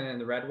white wine than in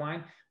the red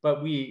wine,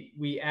 but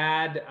we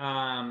add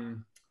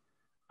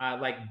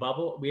like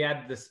bubble. We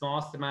add the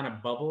smallest amount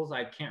of bubbles.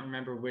 I can't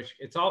remember which.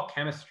 It's all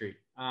chemistry.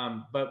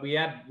 But we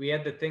add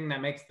the thing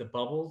that makes the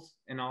bubbles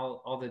in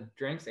all the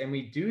drinks, and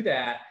we do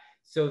that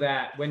so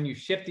that when you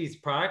ship these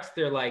products,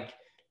 they're like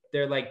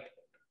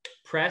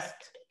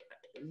pressed.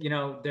 You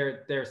know,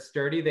 they're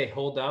sturdy. They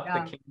hold up.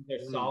 Yeah. The cans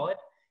are solid,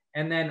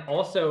 and then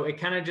also it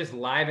kind of just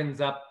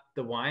livens up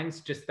the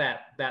wines just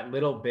that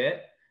little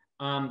bit.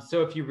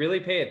 So if you really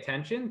pay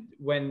attention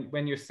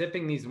when you're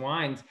sipping these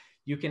wines,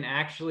 you can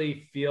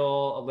actually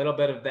feel a little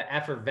bit of the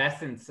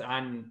effervescence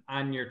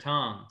on your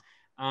tongue.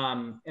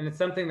 And it's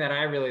something that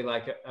I really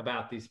like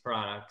about these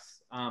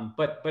products.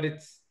 But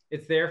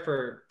it's there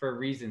for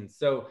reasons.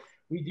 So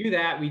we do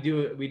that. We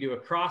do a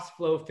cross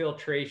flow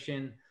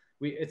filtration.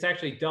 It's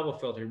actually double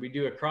filtered. We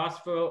do a cross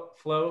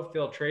flow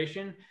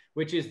filtration,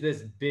 which is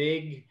this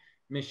big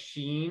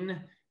machine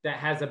that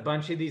has a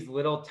bunch of these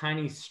little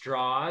tiny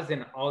straws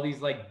and all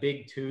these like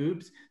big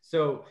tubes.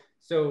 So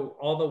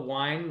all the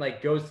wine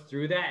like goes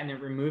through that and it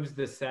removes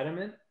the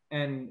sediment.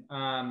 And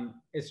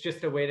it's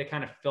just a way to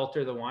kind of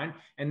filter the wine.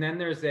 And then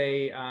there's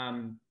a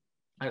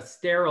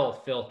sterile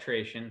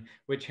filtration,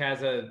 which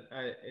has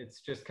it's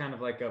just kind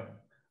of like a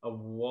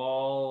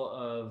wall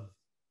of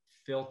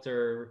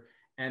filter.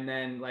 And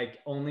then like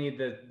only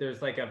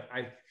there's like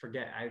I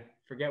forget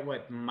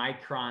what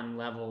micron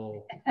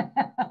level,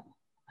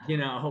 you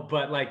know,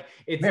 but like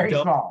it's very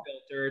small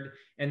filtered.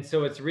 And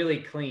so it's really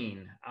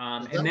clean.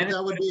 And then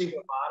that would be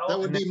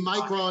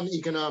micron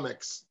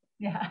economics.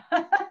 Yeah.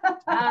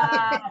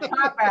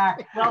 Not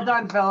back. Well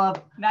done,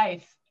 Philip.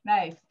 Nice.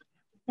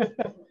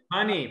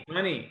 Money.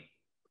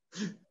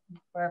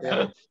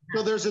 Yeah.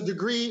 So there's a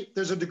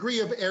degree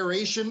of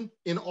aeration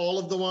in all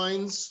of the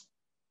wines.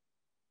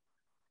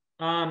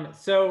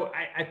 So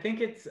I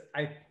think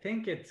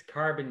it's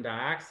carbon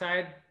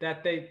dioxide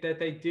that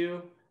they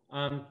do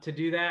to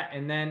do that,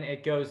 and then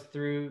it goes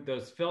through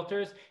those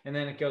filters, and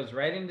then it goes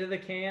right into the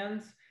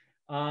cans,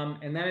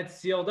 and then it's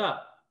sealed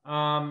up,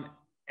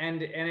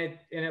 and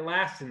it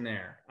lasts in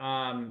there.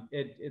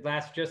 It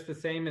lasts just the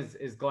same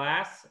as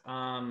glass,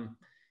 and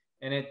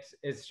it's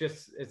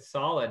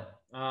solid.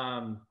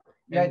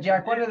 Yeah,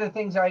 Jack. One of the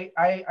things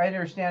I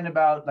understand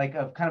about like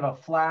a kind of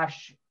a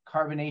flash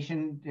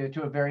carbonation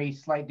to a very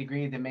slight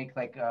degree that make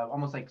like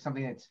almost like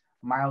something that's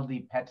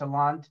mildly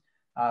petulant,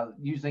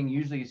 using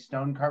usually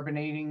stone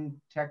carbonating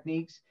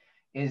techniques,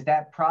 is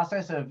that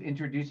process of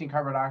introducing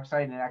carbon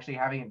dioxide and actually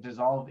having it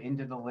dissolve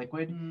into the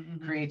liquid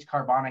creates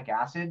carbonic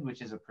acid,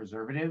 which is a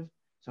preservative.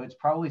 So it's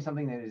probably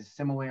something that is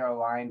similarly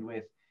aligned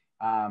with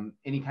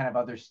any kind of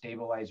other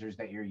stabilizers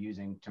that you're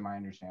using, to my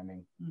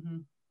understanding.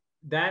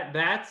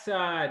 That's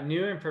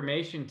new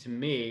information to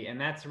me, and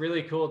that's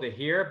really cool to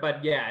hear.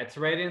 But yeah, it's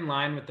right in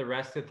line with the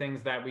rest of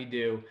things that we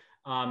do.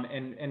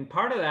 And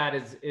part of that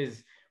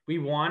is we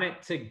want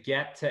it to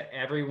get to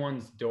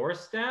everyone's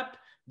doorstep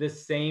the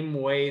same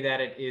way that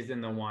it is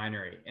in the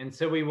winery. And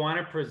so we want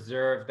to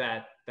preserve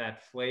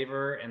that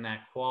flavor and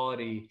that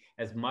quality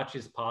as much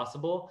as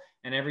possible.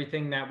 And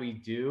everything that we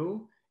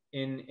do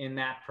in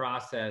that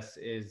process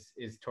is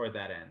toward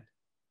that end.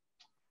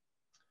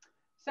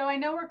 So I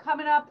know we're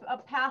coming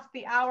up past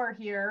the hour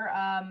here,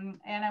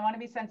 and I want to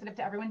be sensitive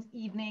to everyone's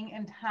evening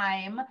and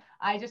time.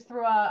 I just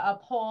threw a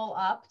poll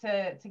up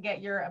to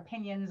get your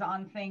opinions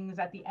on things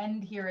at the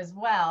end here as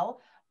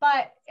well.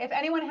 But if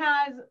anyone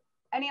has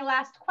any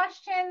last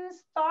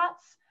questions,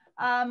 thoughts,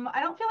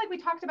 I don't feel like we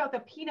talked about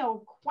the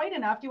Pinot quite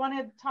enough. Do you want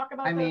to talk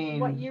about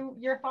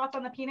your thoughts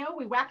on the Pinot?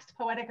 We waxed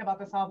poetic about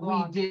this all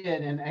along. We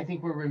did, and I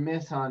think we're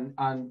remiss on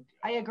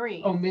I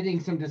agree, omitting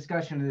some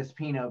discussion of this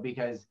Pinot,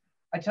 because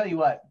I tell you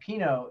what,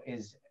 Pinot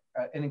is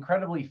an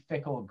incredibly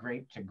fickle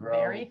grape to grow.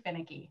 Very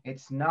finicky.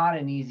 It's not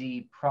an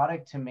easy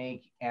product to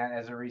make, and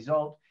as a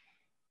result,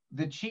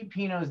 the cheap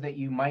Pinots that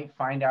you might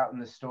find out in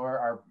the store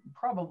are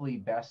probably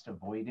best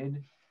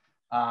avoided.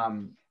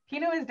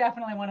 Pinot is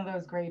definitely one of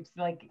those grapes,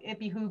 like it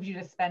behooves you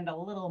to spend a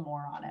little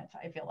more on it,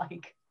 I feel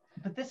like.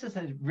 But this is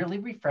a really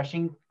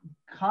refreshing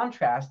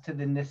contrast to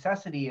the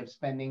necessity of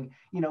spending,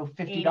 you know,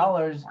 $50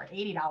 or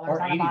 $80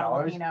 or on a bottle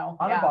of Pinot.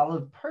 On a bottle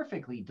of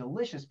perfectly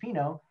delicious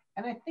Pinot.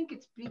 And I think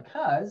it's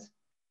because,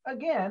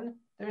 again,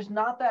 there's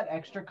not that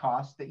extra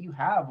cost that you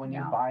have when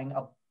you're buying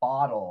a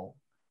bottle.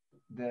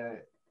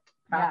 The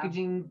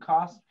packaging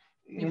cost,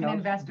 you can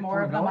invest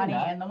more of the money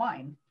in the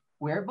wine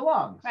where it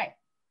belongs. Right.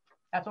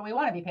 That's what we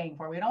want to be paying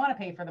for. We don't want to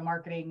pay for the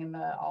marketing and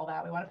all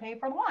that. We want to pay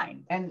for the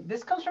wine. And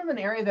this comes from an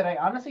area that I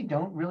honestly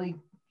don't really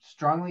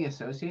strongly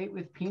associate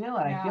with Pinot.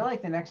 And I feel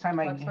like the next time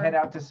I head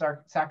out to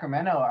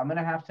Sacramento, I'm going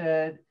to have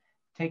to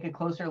take a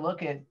closer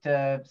look at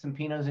some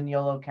Pinots in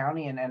Yolo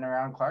County and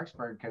around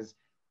Clarksburg, because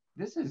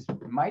this is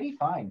mighty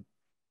fine.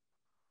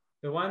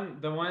 The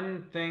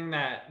one thing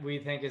that we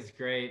think is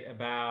great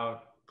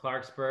about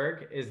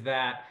Clarksburg is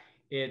that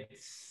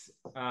it's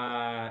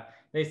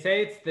they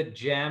say it's the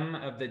gem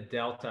of the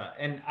Delta,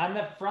 and on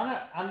the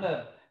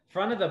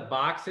front of the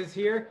boxes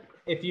here,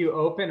 if you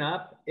open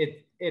up,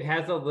 it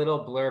has a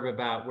little blurb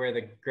about where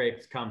the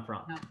grapes come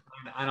from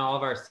on all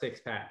of our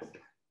 6-packs.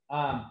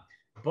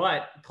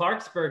 But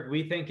Clarksburg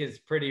we think is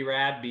pretty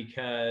rad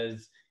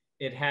because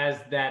it has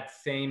that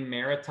same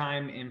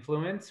maritime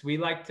influence. We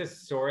like to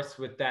source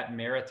with that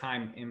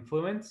maritime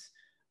influence.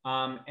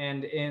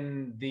 And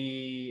in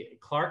the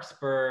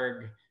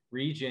Clarksburg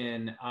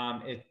region,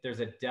 there's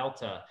a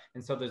delta.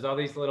 And so there's all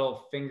these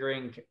little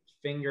fingerling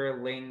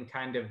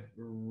kind of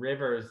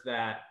rivers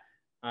that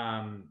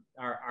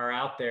are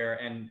out there.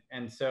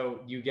 And so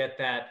you get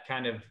that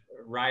kind of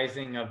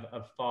rising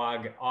of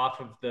fog off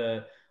of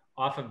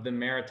the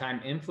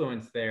maritime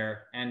influence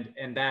there.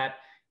 And that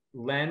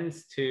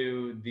lends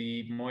to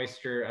the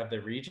moisture of the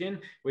region,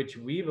 which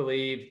we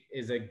believe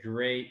is a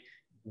great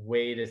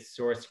way to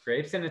source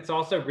grapes. And it's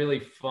also really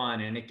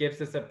fun, and it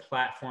gives us a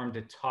platform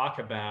to talk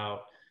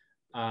about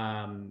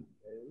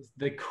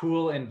the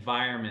cool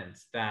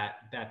environments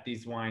that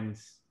these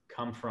wines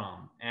come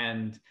from.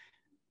 And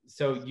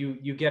so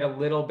you get a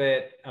little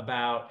bit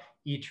about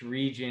each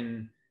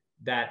region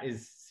that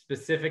is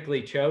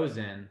specifically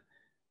chosen,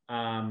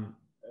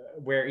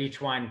 where each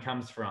wine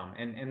comes from,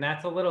 and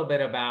that's a little bit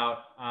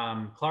about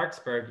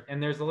Clarksburg,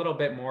 and there's a little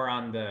bit more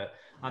on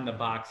the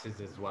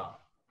boxes as well.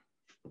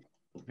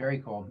 Very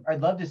cool.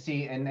 I'd love to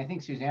see, and I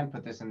think Suzanne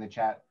put this in the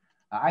chat.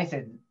 I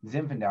said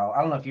Zinfandel.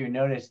 I don't know if you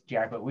noticed,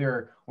 Jack, but we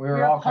were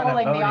all kind of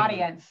voting the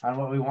audience on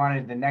what we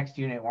wanted the next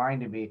unit wine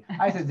to be.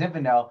 I said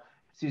Zinfandel.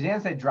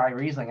 Suzanne said dry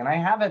Riesling, and I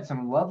have had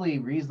some lovely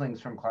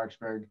Rieslings from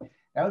Clarksburg.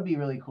 That would be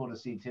really cool to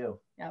see too.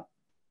 Yep.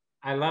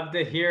 I love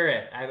to hear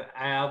it.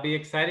 I'll be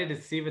excited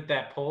to see what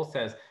that poll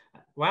says.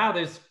 Wow,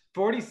 there's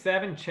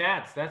 47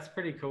 chats. That's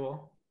pretty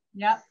cool.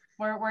 Yep,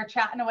 we're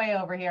chatting away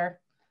over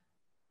here.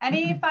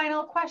 Any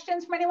final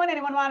questions from anyone?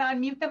 Anyone want to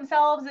unmute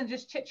themselves and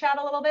just chit chat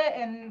a little bit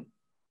and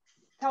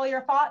tell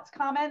your thoughts,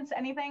 comments,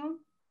 anything?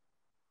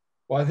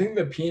 Well, I think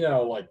the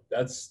Pinot, like,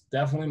 that's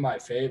definitely my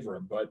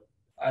favorite. But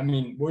I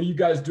mean, will you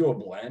guys do a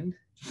blend?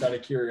 Just out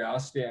of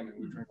curiosity. I mean,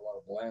 we drink a lot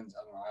of blends.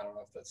 I don't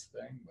know if that's the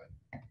thing,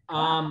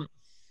 but.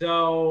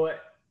 So,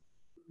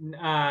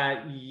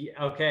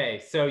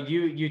 okay, so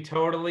you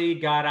totally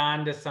got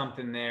onto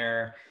something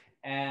there,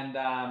 and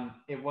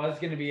it was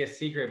going to be a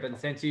secret, but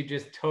since you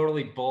just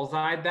totally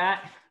bullseyed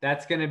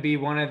that's going to be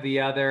one of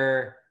the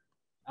other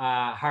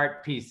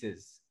heart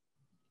pieces.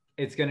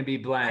 It's going to be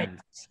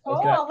blends. Cool.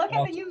 Okay. Look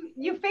at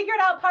you figured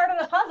out part of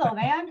the puzzle,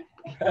 man.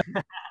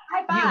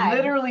 High five. You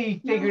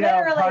literally figured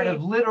out part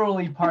of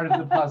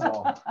the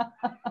puzzle.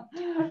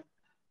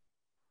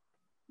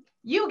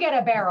 You get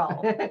a barrel.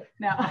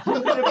 No.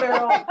 You get a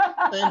barrel.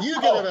 And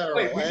you get a barrel.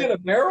 Wait, we get a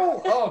barrel?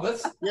 Oh,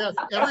 that's... Yes,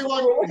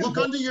 everyone look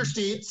under your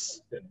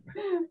seats.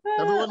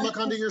 Everyone look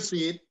under your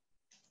seat.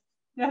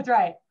 That's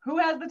right. Who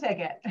has the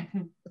ticket?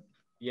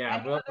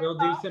 Yeah, we'll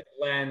do some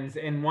blends.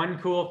 And one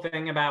cool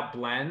thing about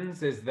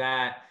blends is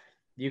that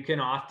you can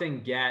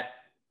often get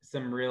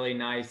some really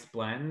nice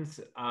blends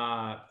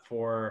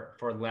for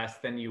less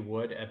than you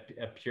would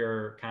a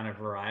pure kind of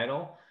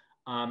varietal.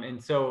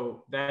 And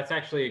so that's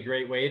actually a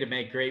great way to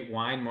make great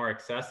wine more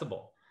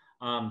accessible.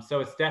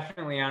 So it's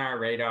definitely on our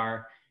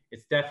radar.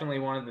 It's definitely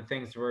one of the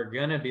things we're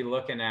going to be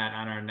looking at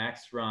on our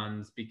next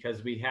runs,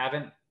 because we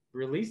haven't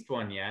released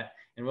one yet,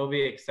 and we'll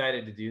be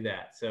excited to do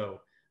that.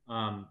 So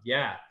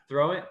yeah,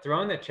 throw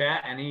in the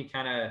chat any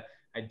kind of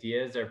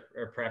ideas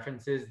or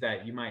preferences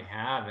that you might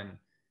have, and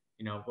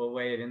we'll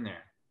weigh it in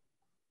there.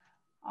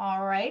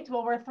 All right.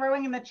 Well, we're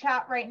throwing in the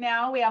chat right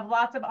now. We have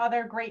lots of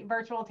other great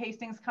virtual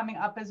tastings coming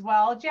up as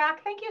well.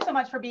 Jack, thank you so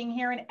much for being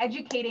here and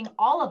educating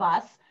all of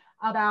us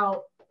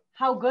about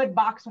how good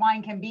boxed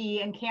wine can be,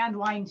 and canned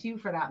wine too,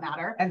 for that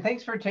matter. And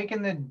thanks for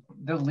taking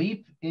the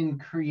leap in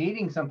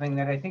creating something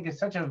that I think is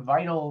such a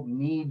vital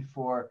need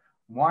for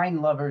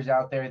wine lovers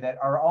out there that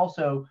are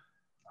also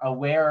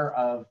aware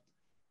of,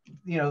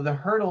 the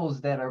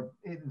hurdles that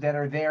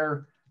are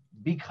there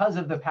because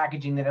of the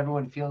packaging that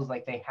everyone feels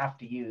like they have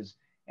to use.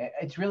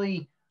 It's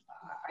really,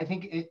 I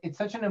think it's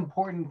such an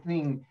important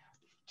thing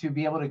to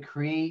be able to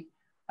create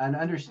an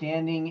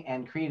understanding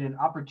and create an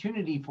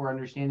opportunity for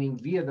understanding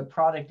via the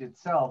product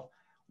itself,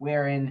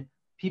 wherein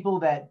people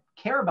that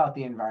care about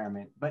the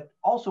environment, but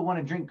also want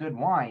to drink good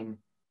wine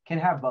can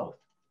have both.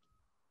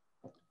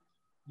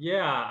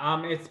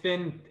 Yeah, it's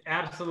been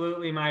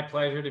absolutely my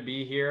pleasure to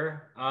be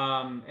here.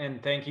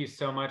 And thank you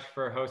so much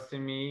for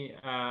hosting me,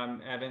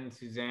 Evan,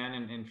 Suzanne,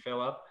 and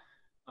Philip.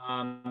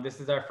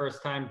 This is our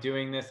first time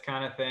doing this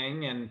kind of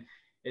thing, and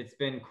it's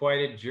been quite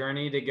a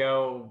journey to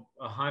go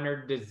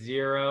 100 to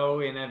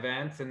 0 in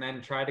events and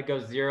then try to go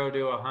 0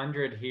 to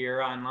 100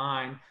 here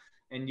online.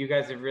 And you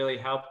guys have really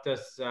helped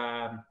us,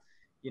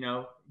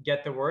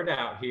 get the word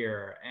out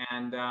here.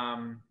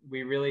 And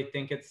we really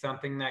think it's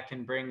something that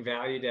can bring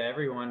value to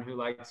everyone who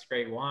likes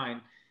great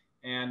wine.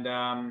 And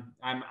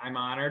I'm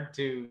honored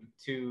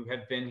to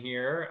have been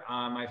here.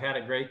 I've had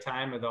a great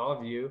time with all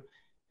of you,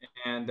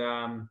 and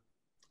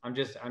I'm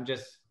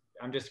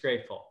just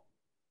grateful.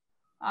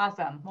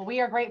 Awesome. Well,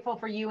 we are grateful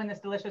for you and this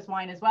delicious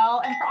wine as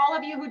well, and for all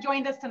of you who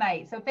joined us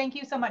tonight. So thank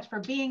you so much for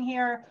being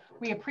here.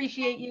 We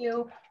appreciate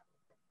you.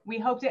 We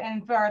hope to,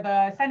 and for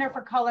the Center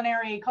for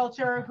Culinary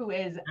Culture, who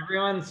is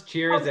everyone's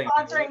cheersing,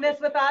 sponsoring this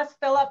with us.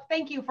 Philip,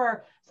 thank you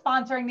for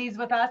sponsoring these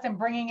with us and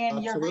bringing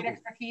in your great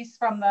expertise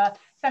from the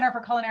Center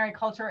for Culinary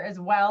Culture as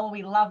well.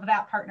 We love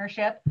that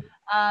partnership.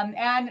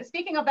 And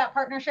speaking of that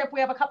partnership, we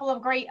have a couple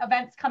of great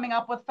events coming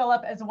up with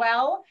Philip as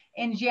well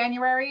in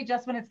January,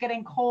 just when it's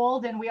getting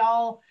cold and we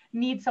all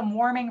need some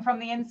warming from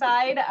the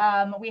inside.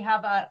 We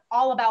have an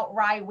all about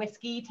rye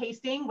whiskey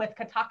tasting with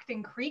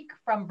Catoctin Creek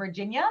from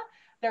Virginia.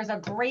 There's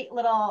a great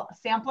little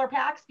sampler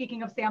pack.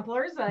 Speaking of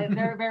samplers,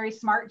 they're very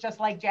smart,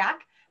 just like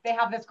Jack. They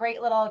have this great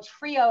little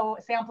trio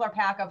sampler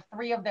pack of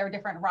 3 of their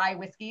different rye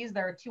whiskeys.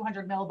 They're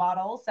 200 ml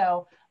bottles,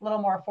 so a little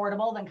more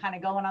affordable than kind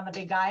of going on the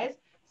big guys.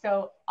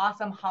 So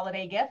awesome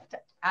holiday gift,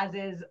 as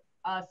is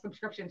a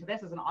subscription to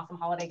this is an awesome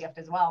holiday gift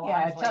as well.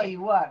 Yeah, honestly. I tell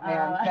you what,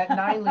 man, that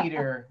 9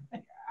 liter,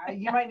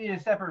 you might need a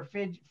separate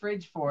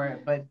fridge for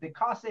it, but the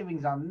cost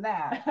savings on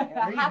that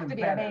have to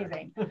be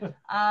amazing.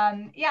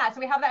 Yeah, so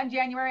we have that in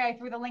January. I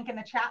threw the link in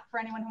the chat for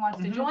anyone who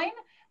wants to join.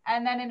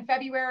 And then in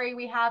February,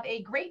 we have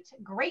a great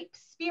grape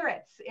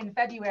spirits in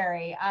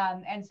February.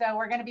 And so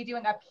we're going to be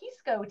doing a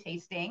Pisco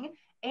tasting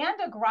and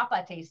a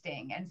grappa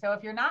tasting. And so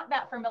if you're not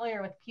that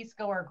familiar with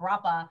Pisco or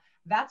grappa,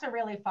 that's a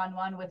really fun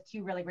one with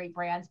 2 really great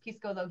brands,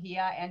 Pisco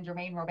Lohia and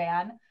Germain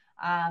Robin.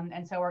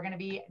 And so we're going to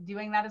be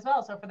doing that as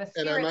well. So for the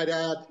spirit,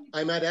 and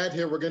I might add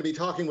here, we're going to be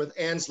talking with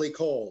Ansley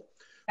Cole.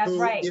 That's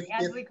right,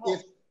 Ansley Cole.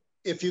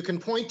 If you can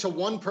point to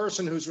one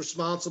person who's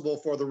responsible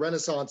for the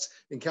Renaissance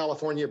in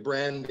California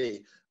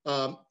brandy,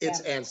 it's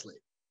Ansley.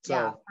 So.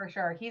 Yeah, for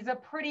sure. He's a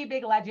pretty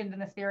big legend in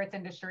the spirits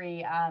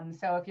industry.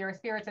 So if you're a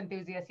spirits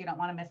enthusiast, you don't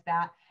want to miss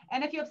that.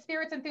 And if you have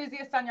spirits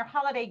enthusiasts on your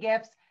holiday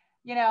gifts,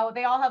 you know,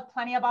 they all have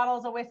plenty of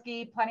bottles of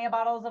whiskey, plenty of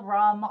bottles of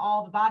rum,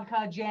 all the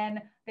vodka,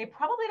 gin. They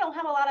probably don't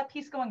have a lot of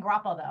Pisco and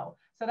grappa though.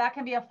 So that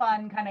can be a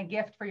fun kind of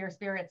gift for your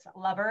spirits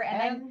lover. And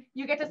then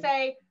you get to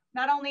say,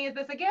 not only is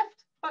this a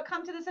gift, but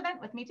come to this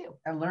event with me too.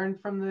 And learn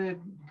from the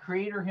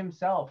creator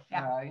himself.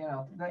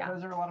 Yeah.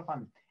 Those are a lot of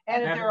fun.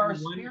 And if there are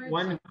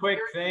one quick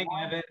thing,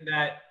 Evan,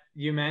 that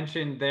you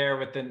mentioned there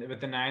with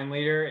the 9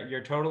 liter,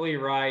 you're totally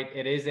right.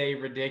 It is a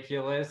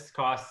ridiculous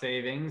cost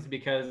savings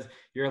because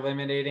you're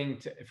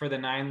eliminating for the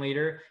 9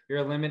 liter.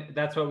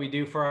 That's what we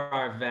do for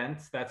our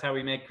events. That's how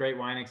we make great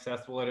wine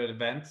accessible at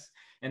events.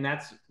 And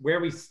that's where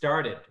we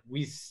started.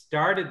 We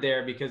started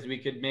there because we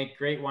could make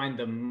great wine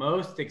the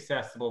most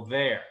accessible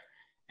there.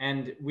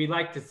 And we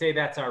like to say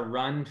that's our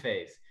run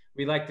phase.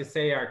 We like to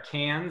say our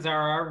cans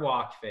are our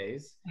walk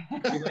phase.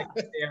 We like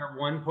to say our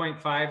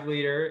 1.5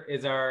 liter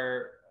is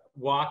our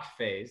walk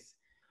phase.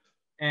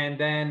 And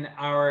then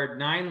our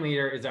 9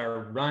 liter is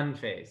our run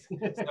phase.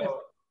 So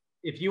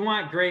if you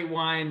want great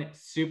wine,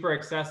 super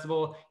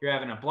accessible, you're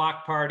having a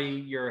block party,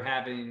 you're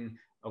having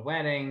a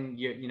wedding,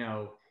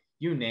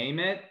 you name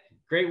it,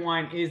 great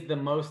wine is the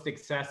most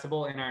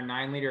accessible in our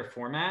 9 liter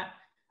format.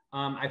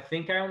 I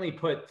think I only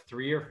put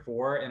 3 or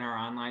 4 in our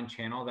online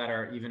channel that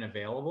are even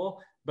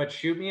available, but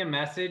shoot me a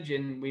message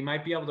and we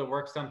might be able to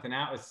work something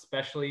out,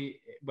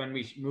 especially when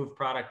we move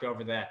product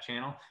over that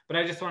channel. But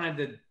I just wanted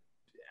to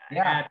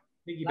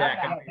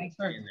piggyback.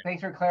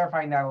 Thanks for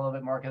clarifying that a little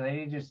bit more, because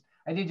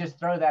I did just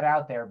throw that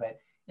out there, but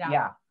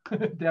yeah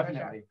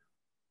definitely. Sure.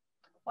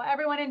 Well,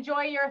 everyone,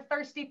 enjoy your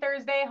Thirsty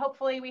Thursday.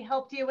 Hopefully we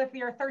helped you with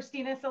your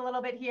thirstiness a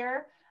little bit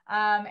here.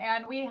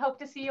 And we hope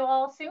to see you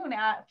all soon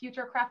at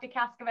future Crafty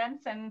Cask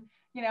events and,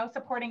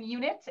 supporting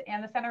Yoonit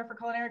and the Center for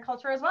Culinary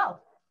Culture as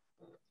well.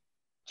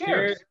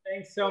 Cheers.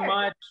 Thanks so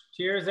much.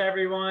 Cheers,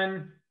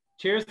 everyone.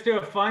 Cheers to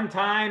a fun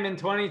time in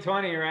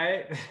 2020,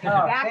 right?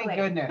 Oh, thank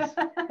goodness.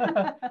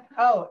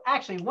 Oh,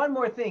 actually, one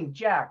more thing,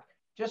 Jack,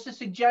 just a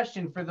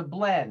suggestion for the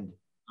blend.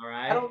 All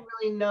right. I don't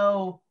really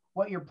know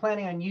what you're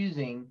planning on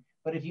using,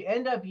 but if you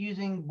end up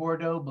using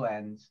Bordeaux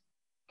blends,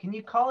 can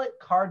you call it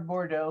Card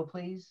Bordeaux,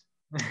 please?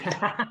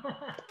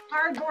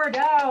 Card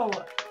Bordeaux.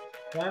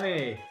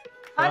 Funny.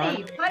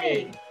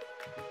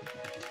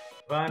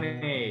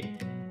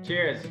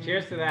 Cheers.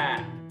 Cheers to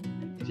that.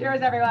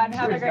 Cheers, everyone.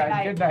 Have a great guys.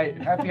 night. Good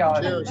night. Happy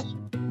holidays. Cheers.